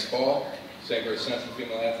Akron next fall. St. Croix Central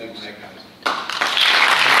female athlete, Maya Kaiser.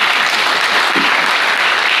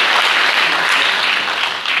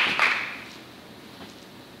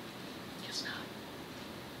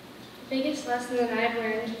 The biggest lesson that I've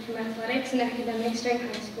learned from athletics and academics during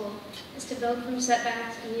high school is to build from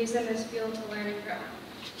setbacks and use them as fuel to learn and grow.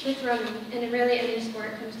 With running, and in really any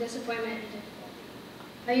sport, comes disappointment and difficulty.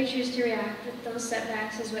 How you choose to react with those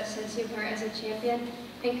setbacks is what sets you apart as a champion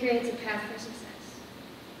and creates a path for success.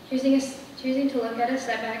 Choosing to look at a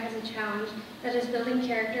setback as a challenge that is building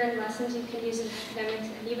character and lessons you can use in academics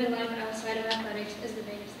and even life outside of athletics is the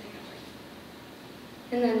biggest thing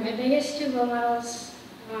I've learned. And then my biggest 2 role models,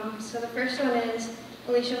 so the first one is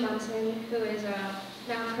Alicia Munson, who is a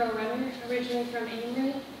now pro runner, originally from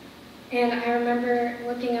Amory. And I remember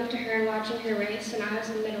looking up to her and watching her race when I was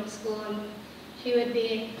in middle school, and she would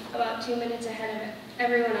be about 2 minutes ahead of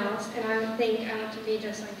everyone else, and I would think I want to be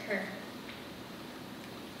just like her.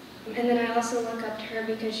 And then I also look up to her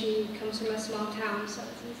because she comes from a small town, so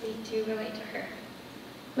it's easy to relate to her.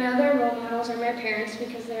 My other role models are my parents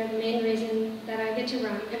because they're the main reason that I get to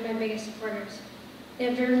run and my biggest supporters. They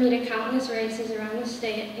have driven me to countless races around the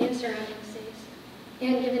state and surrounding states,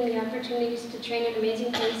 and given me opportunities to train in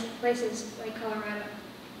amazing places like Colorado.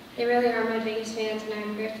 They really are my biggest fans, and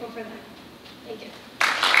I'm grateful for them. Thank you.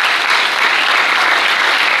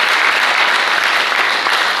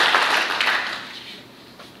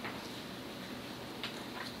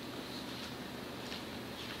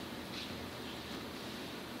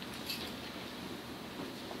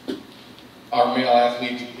 Our male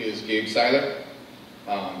athlete is Gabe Seiler.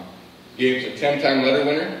 Gabe's a 10-time letter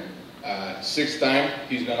winner, 6-time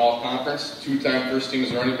he's been all conference, 2-time first team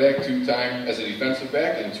as a running back, 2-time as a defensive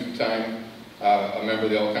back, and 2-time a member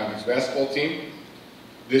of the all-conference basketball team.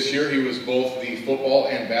 This year he was both the football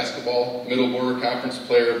and basketball Middle Border Conference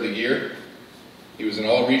Player of the Year. He was an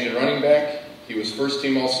all-region running back. He was first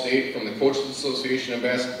team All-State from the Coaches Association in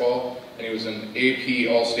basketball, and he was an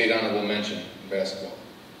AP All-State Honorable Mention in basketball.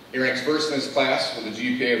 He ranks first in his class with a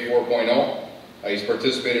GPA of 4.0. He's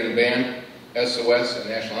participated in band, SOS, and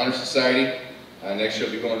National Honor Society. Next year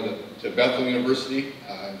he'll be going to Bethel University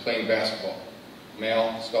and playing basketball.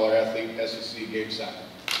 Male scholar athlete, SEC, Gabe Seiler.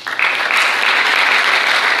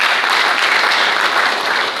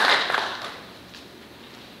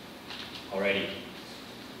 Alrighty.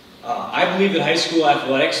 I believe that high school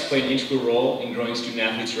athletics play an integral role in growing student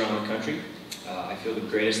athletes around the country. I feel the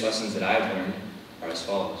greatest lessons that I've learned are as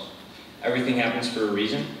follows. Everything happens for a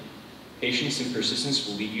reason. Patience and persistence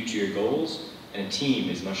will lead you to your goals, and a team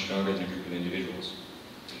is much stronger than a group of individuals.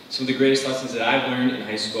 Some of the greatest lessons that I've learned in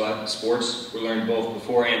high school sports were learned both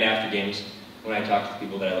before and after games when I talked to the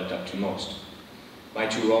people that I looked up to most. My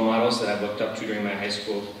two role models that I've looked up to during my high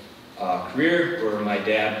school career were my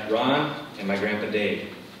dad, Ron, and my grandpa,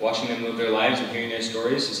 Dave. Watching them live their lives and hearing their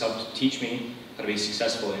stories has helped teach me how to be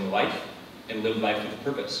successful in life and live life with a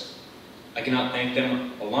purpose. I cannot thank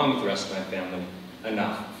them, along with the rest of my family,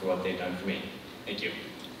 enough for what they've done for me. Thank you.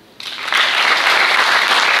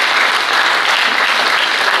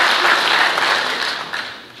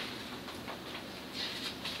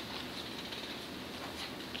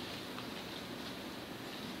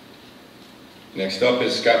 Next up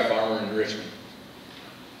is Scott Farmer in Richmond.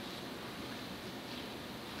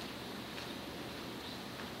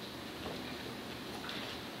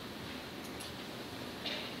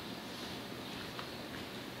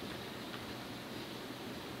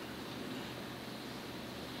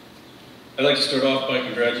 I'd like to start off by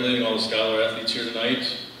congratulating all the scholar athletes here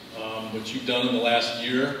tonight. What you've done in the last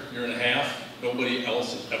year and a half, nobody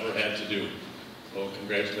else has ever had to do. So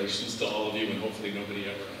congratulations to all of you, and hopefully nobody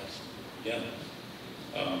ever has again.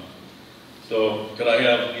 So could I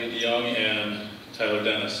have Leah Young and Tyler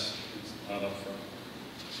Dennis on up front?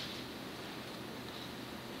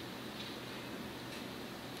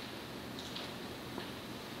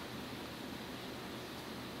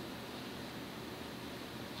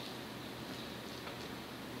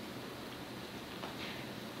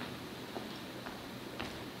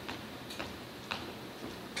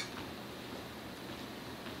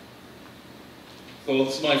 So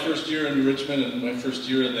this is my first year in New Richmond and my first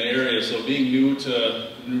year in the area. So being new to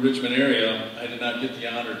the New Richmond area, I did not get the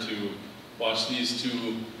honor to watch these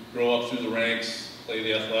two grow up through the ranks, play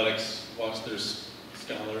the athletics, watch their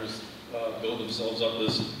scholars build themselves up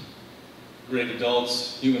as great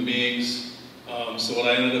adults, human beings. So what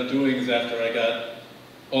I ended up doing is after I got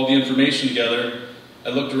all the information together, I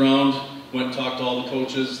looked around, went and talked to all the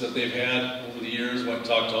coaches that they've had over the years, went and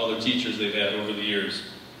talked to all their teachers they've had over the years.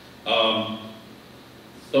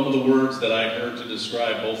 Some of the words that I heard to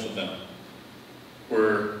describe both of them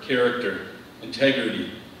were character, integrity,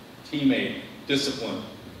 teammate, discipline.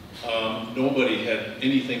 Nobody had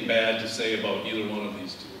anything bad to say about either one of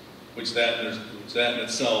these two, which that in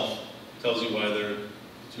itself tells you why they're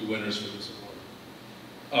two winners for this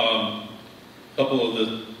award. A couple of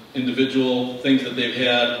the individual things that they've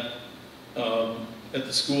had at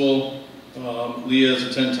the school. Leah is a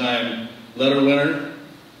 10-time letter winner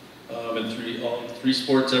in three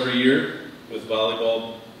sports every year with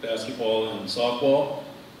volleyball, basketball, and softball.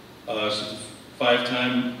 She's a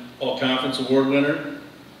 5-time all-conference award winner.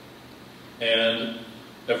 And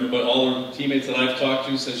all her teammates that I've talked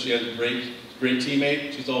to says she has a great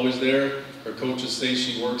teammate. She's always there. Her coaches say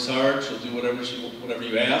she works hard. She'll do whatever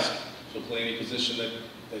you ask. She'll play any position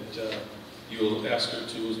that you will ask her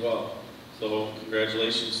to as well. So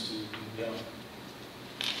congratulations to Miguel.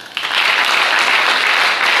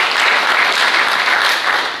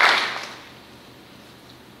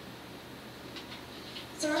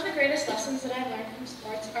 Some of the greatest lessons that I've learned from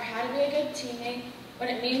sports are how to be a good teammate, what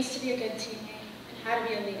it means to be a good teammate, and how to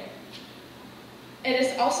be a leader. It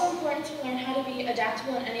is also important to learn how to be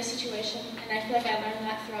adaptable in any situation, and I feel like I learned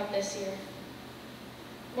that throughout this year.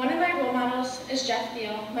 One of my role models is Jeff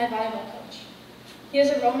Beal, my volleyball coach. He is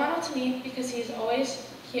a role model to me because he always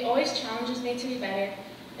challenges me to be better,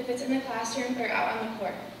 if it's in the classroom or out on the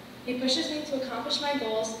court. He pushes me to accomplish my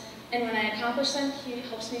goals, and when I accomplish them, he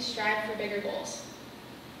helps me strive for bigger goals.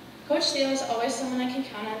 Coach Steele is always someone I can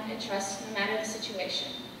count on and trust no matter the situation.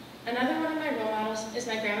 Another one of my role models is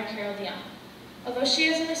my grandma Carol Dion. Although she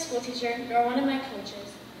isn't a school teacher nor one of my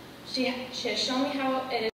coaches, she has shown me how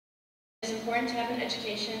it is important to have an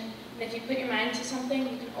education, and if you put your mind to something,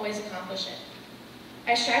 you can always accomplish it.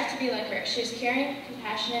 I strive to be like her. She is caring,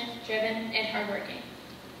 compassionate, driven, and hardworking.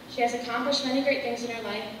 She has accomplished many great things in her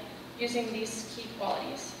life using these key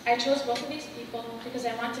qualities. I chose both of these people because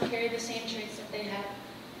I want to carry the same traits that they have,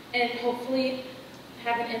 and hopefully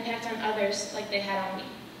have an impact on others like they had on me.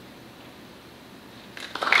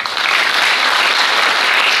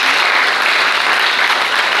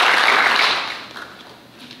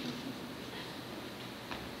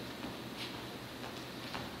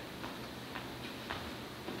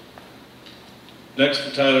 Next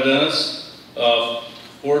for Tyler Dennis,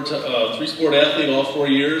 three-sport athlete all 4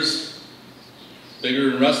 years,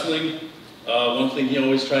 bigger in wrestling. One thing he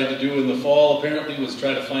always tried to do in the fall, apparently, was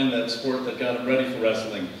try to find that sport that got him ready for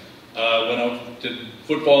wrestling. Went out, did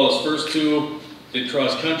football his first two, did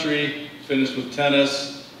cross country, finished with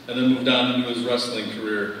tennis, and then moved on into his wrestling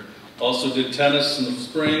career. Also did tennis in the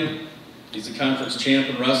spring. He's a conference champ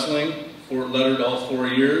in wrestling, lettered all 4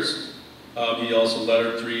 years. He also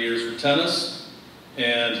lettered 3 years for tennis.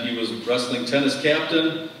 And he was wrestling tennis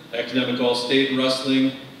captain, academic all-state in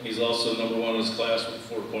wrestling. He's also #1 in his class with a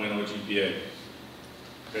 4.0 GPA.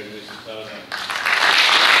 Congratulations, Tyler.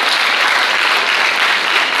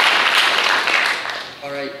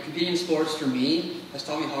 All right, competing in sports for me has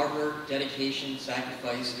taught me hard work, dedication,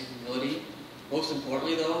 sacrifice, and humility. Most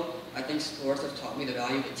importantly though, I think sports have taught me the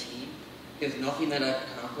value of a team, because nothing that I've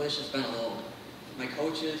accomplished has been alone. My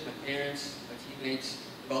coaches, my parents, my teammates,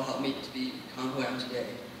 have all helped me to become who I am today.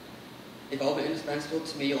 They've all been indispensable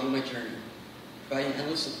to me along my journey, providing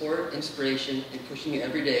endless support, inspiration, and pushing me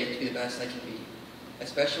every day to be the best I can be. I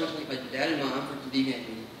especially want to thank my dad and mom for believing in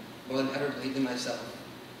me more than ever believed in myself.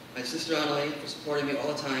 My sister Annalie for supporting me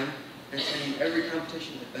all the time and attending every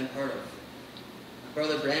competition I've been part of. My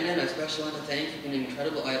brother Brandon, I especially want to thank for being an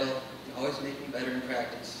incredible idol and always making me better in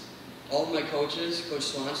practice. All of my coaches, Coach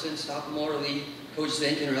Swanson, Stoppamore Lee, Coach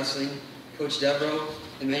Zink in wrestling, Coach Devereaux,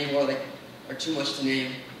 and many more that are too much to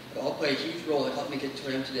name, have all played a huge role in helping me get to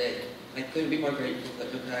where I am today. I couldn't be more grateful for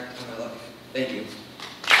the impact on my life. Thank you.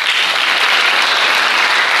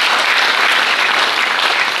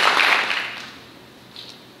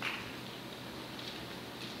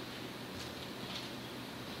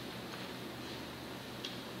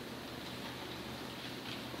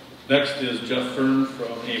 Next is Jeff Fern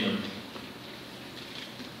from Amer.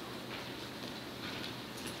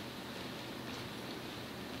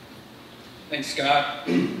 Thanks, Scott.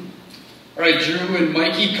 All right, Drew and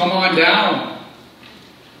Mikey, come on down.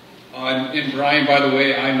 And Brian, by the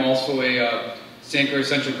way, I'm also a St. Clair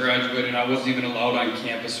Central graduate, and I wasn't even allowed on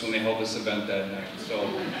campus when they held this event that night. So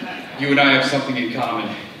you and I have something in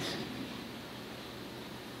common.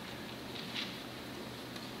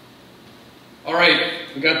 All right,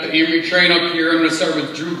 we got the Amory train up here. I'm going to start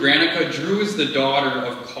with Drew Granica. Drew is the daughter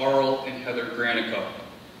of Carl and Heather Granica.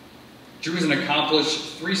 Drew is an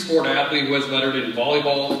accomplished three-sport athlete who has lettered in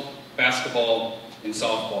volleyball, basketball, and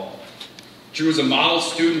softball. Drew is a model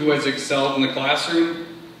student who has excelled in the classroom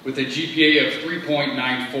with a GPA of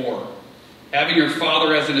 3.94. Having her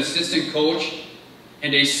father as an assistant coach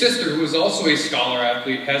and a sister who is also a scholar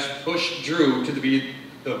athlete has pushed Drew to be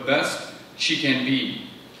the best she can be.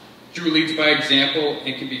 Drew leads by example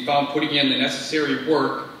and can be found putting in the necessary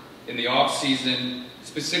work in the off-season,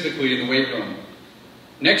 specifically in the weight room.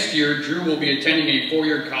 Next year, Drew will be attending a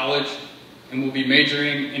four-year college and will be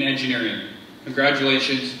majoring in engineering.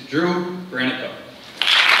 Congratulations, Drew Granica.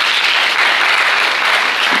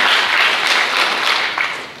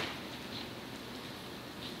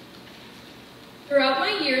 Throughout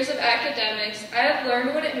my years of academics, I have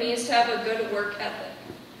learned what it means to have a good work ethic.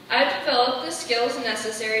 I have developed the skills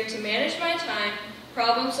necessary to manage my time,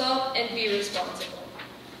 problem solve, and be responsible.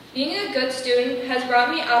 Being a good student has brought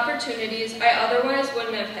me opportunities I otherwise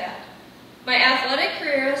wouldn't have had. My athletic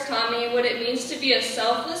career has taught me what it means to be a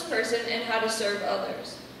selfless person and how to serve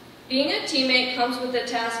others. Being a teammate comes with the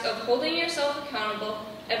task of holding yourself accountable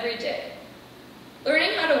every day.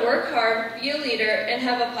 Learning how to work hard, be a leader, and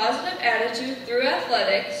have a positive attitude through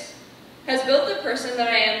athletics has built the person that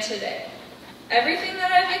I am today. Everything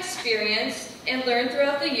that I've experienced and learned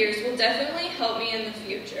throughout the years will definitely help me in the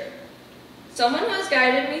future. Someone who has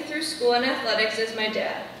guided me through school and athletics is my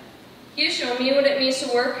dad. He has shown me what it means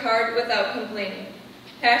to work hard without complaining.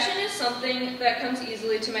 Passion is something that comes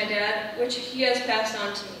easily to my dad, which he has passed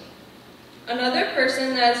on to me. Another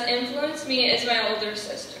person that has influenced me is my older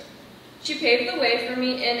sister. She paved the way for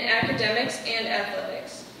me in academics and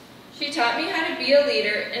athletics. She taught me how to be a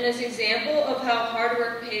leader and is an example of how hard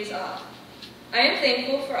work pays off. I am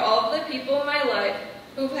thankful for all of the people in my life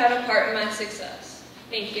who've had a part in my success.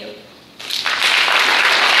 Thank you.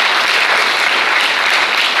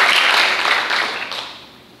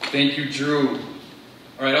 Thank you, Drew.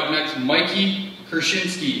 All right, up next, Mikey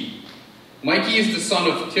Kershinsky. Mikey is the son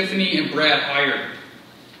of Tiffany and Brad Heyer.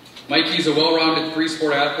 Mikey is a well-rounded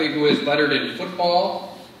three-sport athlete who is lettered in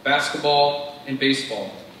football, basketball, and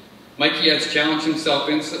baseball. Mikey has challenged himself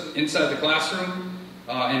inside the classroom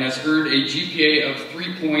and has earned a GPA of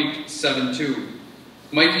 3.72.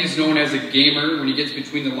 Mikey is known as a gamer when he gets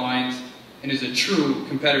between the lines and is a true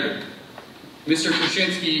competitor. Mr.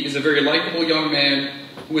 Kershinsky is a very likable young man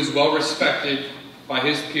who is well respected by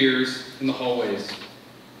his peers in the hallways.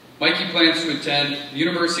 Mikey plans to attend the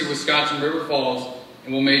University of Wisconsin River Falls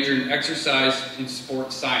and will major in exercise and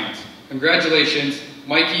sports science. Congratulations,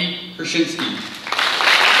 Mikey Kershinsky.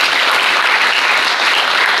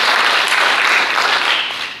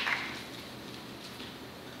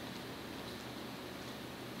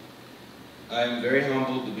 I am very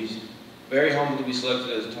humbled to be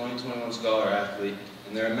selected as a 2021 Scholar Athlete,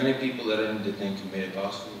 and there are many people that I need to thank who made it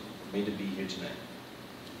possible for me to be here tonight.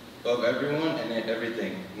 Above everyone and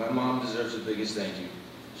everything, my mom deserves the biggest thank you.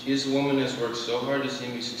 She is a woman that has worked so hard to see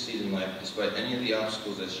me succeed in life despite any of the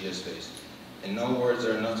obstacles that she has faced, and no words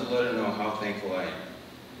are enough to let her know how thankful I am.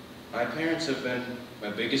 My parents have been my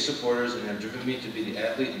biggest supporters and have driven me to be the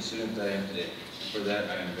athlete and student that I am today, and for that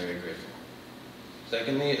I am very grateful.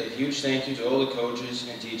 Secondly, a huge thank you to all the coaches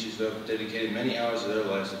and teachers who have dedicated many hours of their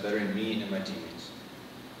lives to bettering me and my teammates.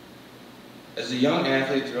 As a young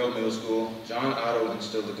athlete throughout middle school, John Otto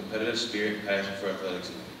instilled a competitive spirit and passion for athletics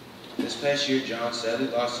in me. This past year, John sadly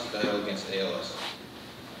lost his battle against ALS.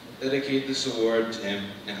 I dedicate this award to him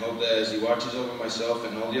and hope that as he watches over myself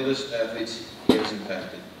and all the other athletes he has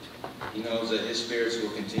impacted, he knows that his spirits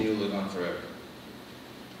will continue to live on forever.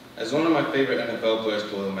 As one of my favorite NFL players,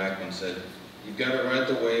 Khalil Mack, once said, "You've got to ride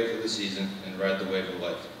the wave of the season and ride the wave of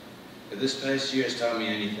life." If this past year has taught me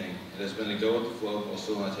anything, it has been to go with the flow while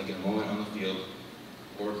still not taking a moment on the field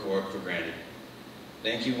or court for granted.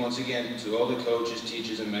 Thank you once again to all the coaches,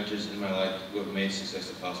 teachers, and mentors in my life who have made success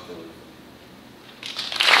a possibility.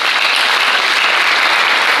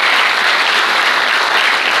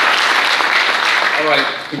 All right,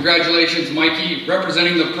 congratulations, Mikey.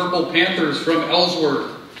 Representing the Purple Panthers from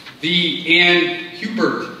Ellsworth, the Ann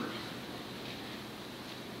Hubert.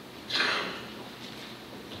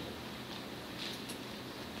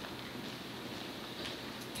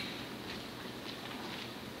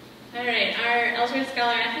 All right, our Ellsworth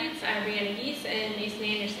Scholar athletes are Brianna Geese and Mason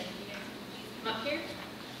Anderson. You guys can come up here.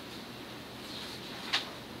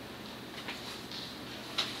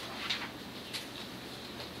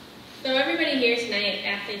 So everybody here tonight,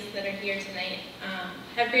 athletes that are here tonight,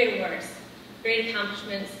 have great awards, great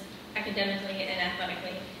accomplishments academically and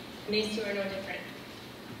athletically, and these two are no different.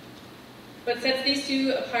 What sets these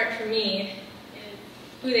two apart for me is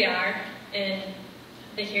who they are and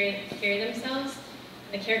they carry themselves,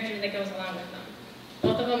 the character that goes along with them.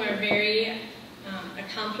 Both of them are very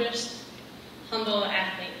accomplished, humble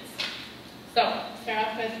athletes. So, start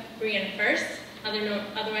off with Brianna first,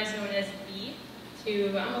 otherwise known as B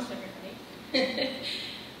to almost everybody.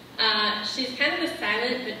 She's kind of a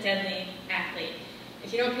silent but deadly athlete.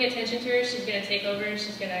 If you don't pay attention to her, she's going to take over and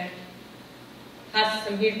she's going to cause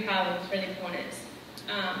some huge problems for the opponents.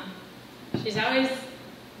 She's always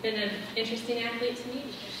been an interesting athlete to me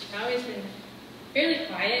because she's always been fairly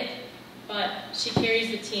quiet, but she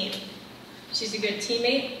carries the team. She's a good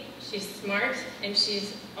teammate, she's smart, and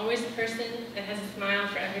she's always the person that has a smile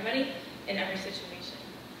for everybody in every situation.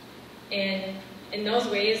 And in those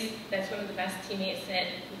ways, that's one of the best teammates that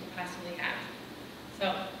you could possibly have.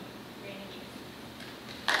 So,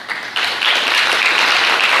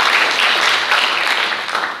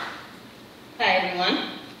 Hi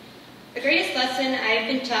everyone. The greatest lesson I have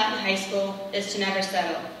been taught in high school is to never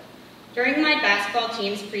settle. During my basketball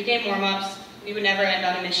team's pregame warm-ups, we would never end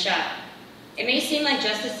on a missed shot. It may seem like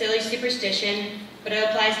just a silly superstition, but it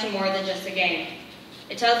applies to more than just a game.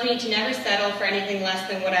 It tells me to never settle for anything less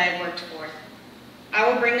than what I have worked for.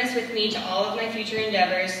 I will bring this with me to all of my future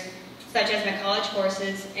endeavors, such as my college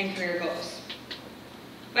courses and career goals.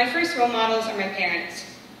 My first role models are my parents.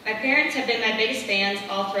 My parents have been my biggest fans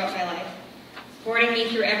all throughout my life, supporting me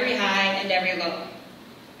through every high and every low.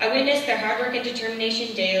 I witness their hard work and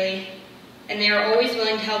determination daily, and they are always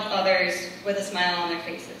willing to help others with a smile on their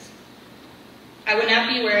faces. I would not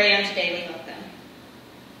be where I am today without them.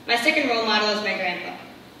 My second role model is my grandpa.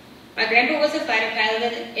 My grandpa was a fighter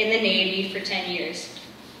pilot in the Navy for 10 years.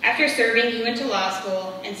 After serving, he went to law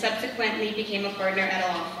school and subsequently became a partner at a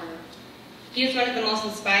law firm. He is one of the most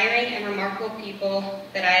inspiring and remarkable people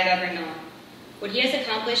that I have ever known. What he has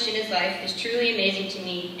accomplished in his life is truly amazing to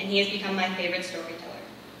me, and he has become my favorite storyteller.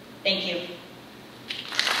 Thank you.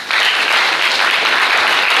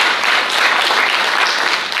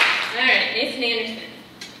 All right, Mason Anderson.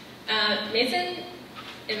 Mason,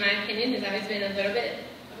 in my opinion, has always been a little bit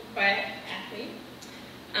of a quiet athlete,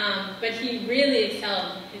 but he really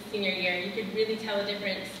excelled his senior year. You could really tell a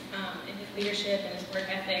difference in his leadership and his work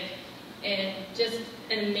ethic, and just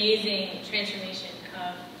an amazing transformation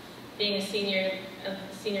of being a senior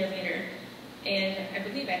leader. And I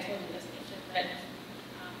believe I told you this, but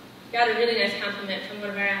got a really nice compliment from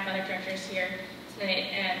one of our athletic directors here tonight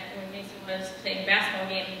when Mason was playing a basketball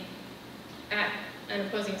game at an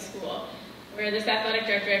opposing school, where this athletic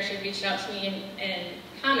director actually reached out to me and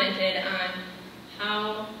commented on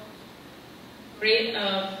how great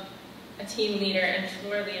of a team leader and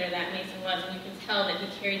floor leader that Mason was, and you can tell that he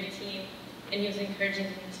carried the team and he was encouraging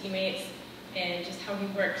his teammates and just how he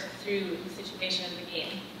worked through the situation of the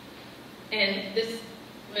game. And this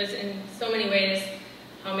was in so many ways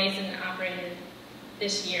how Mason operated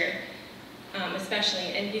this year,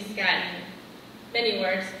 especially, and he's gotten many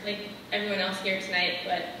awards like everyone else here tonight,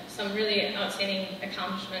 but some really outstanding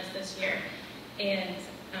accomplishments this year. And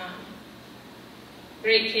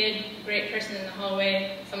great kid, great person in the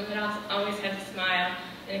hallway, someone that always has a smile,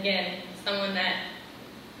 and again, someone that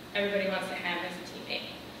everybody wants to have as a teammate.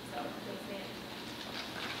 So, thanks,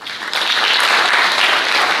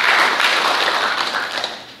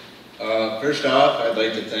 man. First off, I'd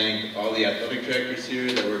like to thank all the athletic directors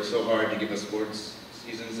here that worked so hard to give us sports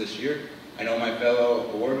seasons this year. I know my fellow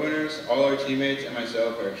award winners, all our teammates, and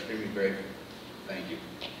myself are extremely grateful. Thank you.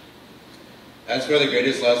 As for the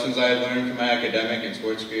greatest lessons I have learned from my academic and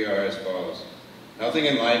sports career are as follows. Nothing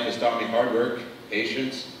in life has taught me hard work,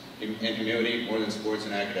 patience, and humility more than sports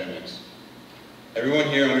and academics. Everyone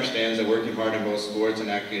here understands that working hard in both sports and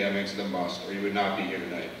academics is a must, or you would not be here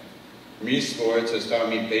tonight. For me, sports has taught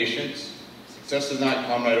me patience. Success does not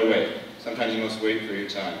come right away. Sometimes you must wait for your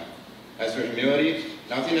time. As for humility,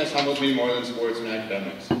 nothing has humbled me more than sports and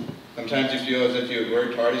academics. Sometimes you feel as if you have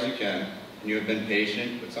worked hard as you can, and you have been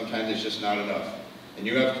patient, but sometimes it's just not enough. And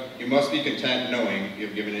you must be content knowing you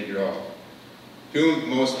have given it your all. Two of the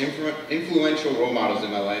most influential role models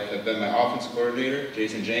in my life have been my offensive coordinator,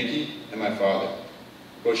 Jason Janke, and my father.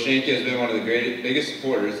 Coach Janke has been one of the biggest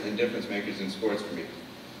supporters and difference makers in sports for me.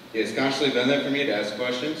 He has constantly been there for me to ask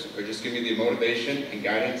questions or just give me the motivation and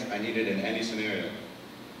guidance I needed in any scenario.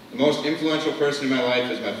 The most influential person in my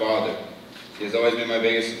life is my father. He has always been my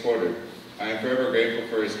biggest supporter. I am forever grateful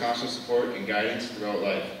for his constant support and guidance throughout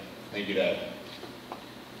life. Thank you, Dad.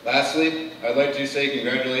 Lastly, I'd like to say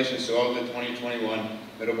congratulations to all of the 2021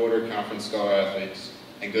 Middle Border Conference Scholar athletes,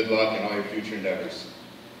 and good luck in all your future endeavors.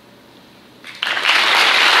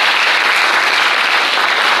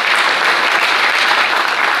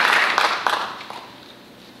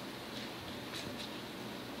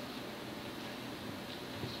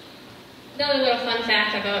 Another little fun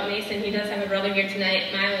fact about Mason, he does have a brother here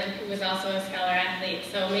tonight, Mylan, who was also a scholar athlete.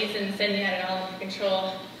 So Mason said he had it all under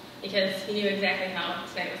control because he knew exactly how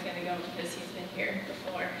tonight was going to go because he's been here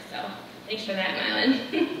before. So thanks for that,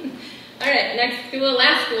 Mylan. All right, last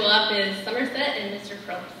school up is Somerset and Mr.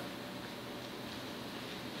 Probst.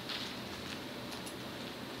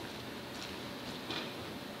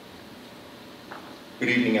 Good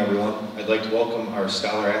evening, everyone. I'd like to welcome our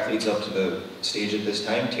scholar athletes up to the stage at this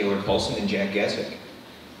time, Taylor Paulson and Jack Gaswick.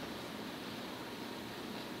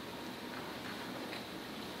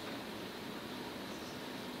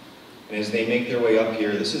 And as they make their way up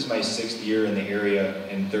here, this is my 6th year in the area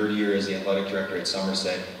and 3rd year as the athletic director at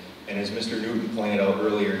Somerset. And as Mr. Newton pointed out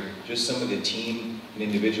earlier, just some of the team and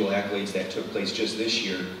individual accolades that took place just this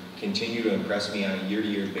year continue to impress me on a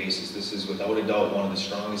year-to-year basis. This is without a doubt one of the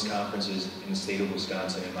strongest conferences in the state of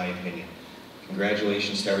Wisconsin, in my opinion.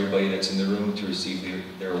 Congratulations to everybody that's in the room to receive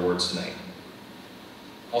their awards tonight.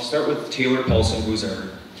 I'll start with Taylor Paulson, who's our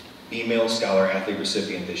female scholar athlete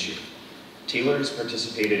recipient this year. Taylor has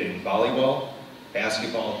participated in volleyball,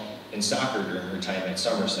 basketball, and soccer during her time at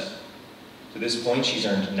Somerset. To this point, she's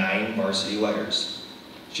earned 9 varsity letters.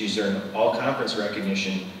 She's earned all-conference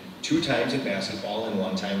recognition 2 times in basketball and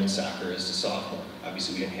 1 time in soccer as a sophomore.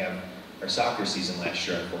 Obviously, we didn't have our soccer season last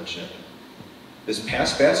year, unfortunately. This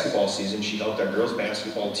past basketball season, she helped our girls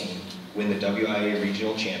basketball team win the WIA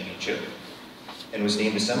Regional Championship and was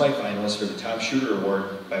named a semifinalist for the Top Shooter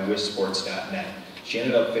Award by WisSports.net. She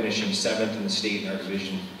ended up finishing 7th in the state in our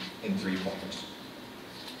division in 3-pointers.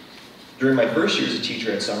 During my first year as a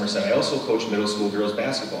teacher at Somerset, I also coached middle school girls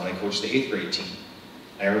basketball, and I coached the 8th grade team.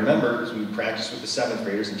 And I remember we practiced with the 7th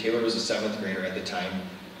graders, and Taylor was a 7th grader at the time.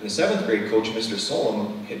 And the 7th grade coach, Mr.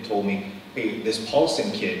 Solom, had told me, hey, this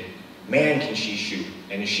Paulson kid, man, can she shoot,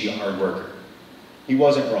 and is she a hard worker? He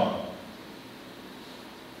wasn't wrong.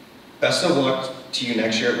 Best of luck to you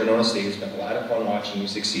next year at Winona State. It's been a lot of fun watching you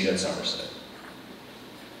succeed at Somerset.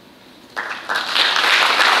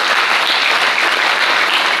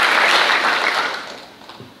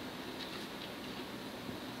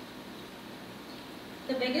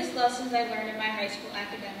 The biggest lessons I learned in my high school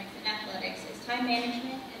academics and athletics is time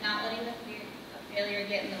management and not letting the fear of failure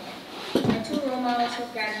get in the way. My 2 role models who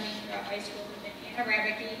guided me throughout high school have been Anna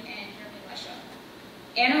Rabicki and Jeremy Leshaw.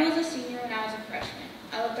 Anna was a senior when I was a freshman.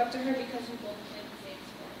 I looked up to her because we both played the same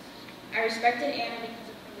sports. I respected Anna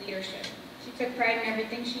because of her leadership. She took pride in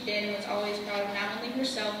everything she did and was always proud of not only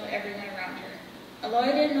herself but everyone around her. Although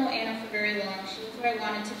I didn't know Anna for very long, she was what I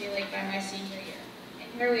wanted to be like by my senior year.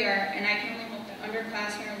 And here we are, and I can only hope that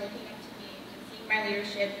underclassmen are looking up to me and seeing my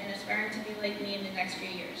leadership and aspiring to be like me in the next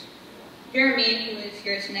few years. Jeremy, who is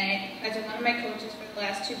here tonight, has been one of my coaches for the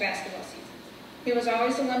last 2 basketball seasons. He was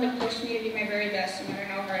always the one to push me to be my very best no matter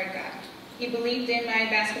how hard it got. He believed in my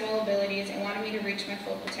basketball abilities and wanted me to reach my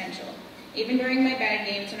full potential. Even during my bad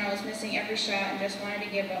games when I was missing every shot and just wanted to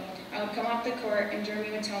give up, I would come off the court and Jeremy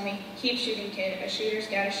would tell me, keep shooting, kid, a shooter's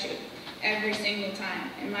gotta shoot, every single time,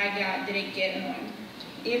 and my God, did it get annoying.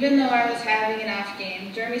 Even though I was having an off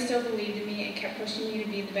game, Jeremy still believed in me and kept pushing me to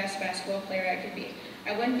be the best basketball player I could be.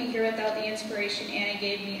 I wouldn't be here without the inspiration Anna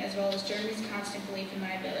gave me as well as Jeremy's constant belief in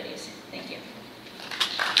my abilities. Thank you.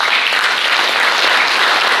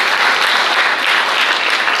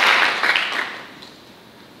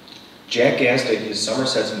 Jack Gazdick is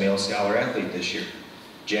Somerset's male scholar athlete this year.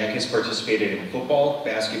 Jack has participated in football,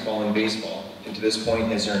 basketball, and baseball, and to this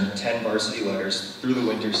point has earned 10 varsity letters through the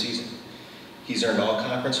winter season. He's earned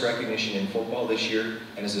all-conference recognition in football this year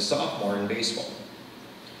and is a sophomore in baseball.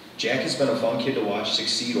 Jack has been a fun kid to watch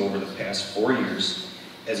succeed over the past 4 years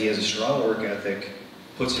as he has a strong work ethic,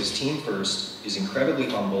 puts his team first, is incredibly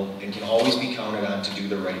humble, and can always be counted on to do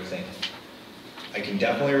the right thing. I can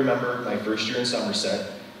definitely remember my first year in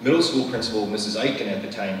Somerset. Middle school principal Mrs. Eichen at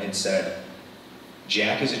the time had said,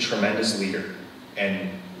 Jack is a tremendous leader, and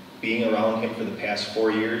being around him for the past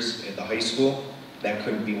 4 years at the high school, that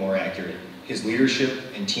couldn't be more accurate. His leadership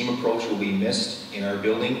and team approach will be missed in our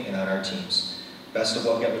building and on our teams. Best of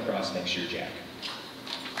luck at lacrosse next year, Jack.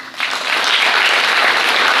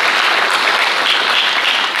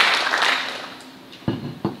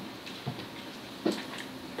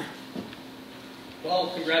 Well,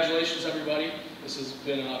 congratulations, everybody. This has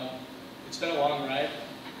been it's been a long ride,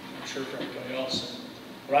 I'm sure for everybody else.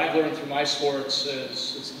 And what I've learned through my sports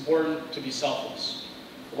is it's important to be selfless.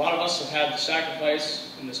 A lot of us have had to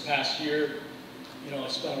sacrifice in this past year. You know, I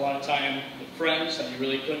spent a lot of time with friends that you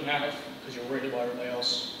really couldn't have because you're worried about everybody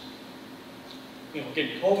else, you know,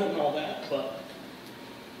 getting COVID and all that, but,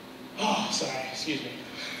 excuse me.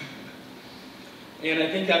 And I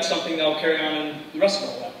think that's something that will carry on in the rest of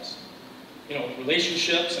our lives. You know,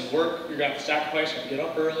 relationships and work, you're going to have to sacrifice, you're going to get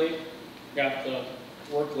up early, you're going to have to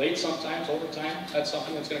work late sometimes, overtime. That's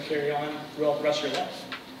something that's going to carry on throughout the rest of your life.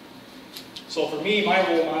 So for me, my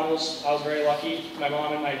role models, I was very lucky. My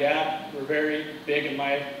mom and my dad were very big in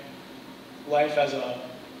my life as a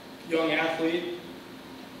young athlete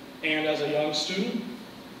and as a young student.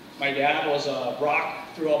 My dad was a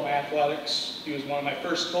rock throughout my athletics. He was one of my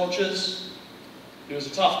first coaches. He was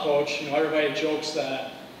a tough coach. You know, everybody jokes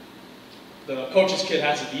that the coach's kid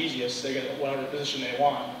has it the easiest. They get whatever position they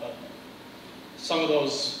want. But some of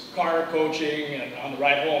those car coaching and on the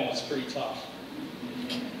ride home was pretty tough.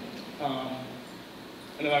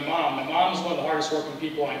 And then my mom's one of the hardest working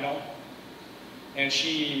people I know. And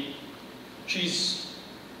she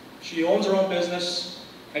owns her own business,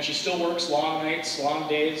 and she still works long nights, long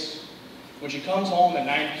days. When she comes home at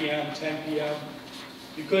 9 p.m., 10 p.m.,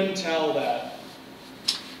 you couldn't tell that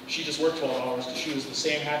she just worked 12 hours because she was the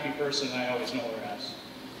same happy person I always know her as.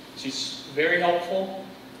 She's very helpful,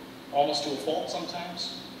 almost to a fault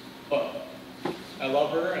sometimes, but I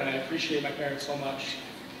love her and I appreciate my parents so much.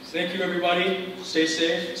 Thank you, everybody. Stay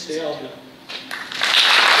safe, stay healthy.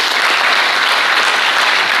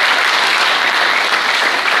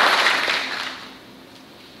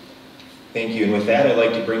 Thank you. And with that, I'd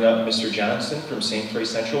like to bring up Mr. Johnson from St. Croix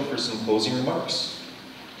Central for some closing remarks.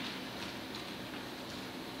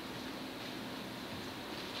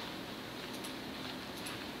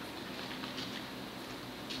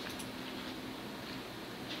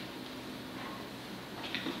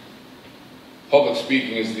 Public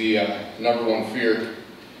speaking is the #1 fear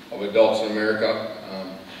of adults in America.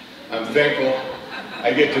 I'm thankful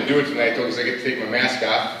I get to do it tonight though, because I get to take my mask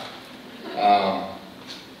off.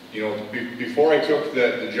 You know, before I took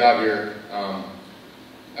the job here,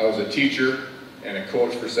 I was a teacher and a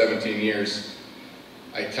coach for 17 years.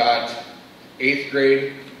 I taught 8th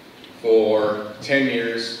grade for 10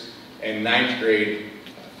 years and 9th grade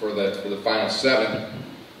for the final 7.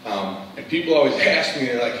 And people always ask me,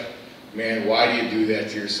 they're like, man, why do you do that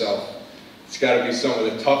to yourself? It's got to be some of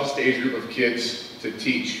the toughest age group of kids to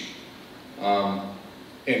teach.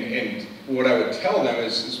 And what I would tell them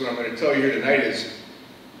is what I'm going to tell you here tonight is,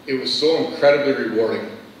 it was so incredibly rewarding.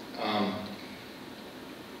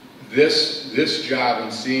 This job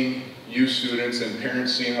and seeing you students and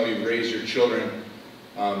parents seeing how you raise your children,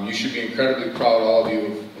 you should be incredibly proud, all of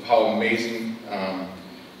you, of how amazing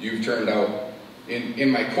you've turned out. In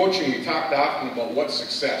my coaching, we talked often about what's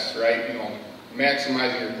success, right? You know,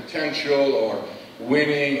 maximizing your potential or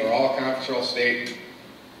winning or all conference or all state.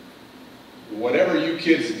 Whatever you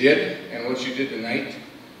kids did and what you did tonight,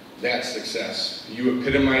 that's success. You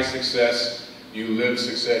epitomize success, you live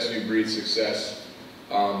success, you breathe success.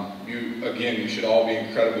 You should all be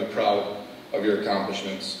incredibly proud of your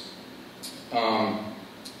accomplishments. I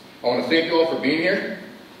want to thank you all for being here.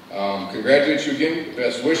 Congratulate you again,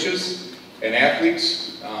 best wishes. And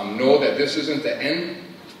athletes, know that this isn't the end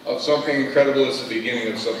of something incredible, it's the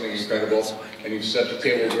beginning of something incredible. And you've set the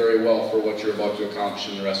table very well for what you're about to accomplish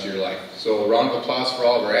in the rest of your life. So a round of applause for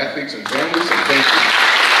all of our athletes and families, and thank you.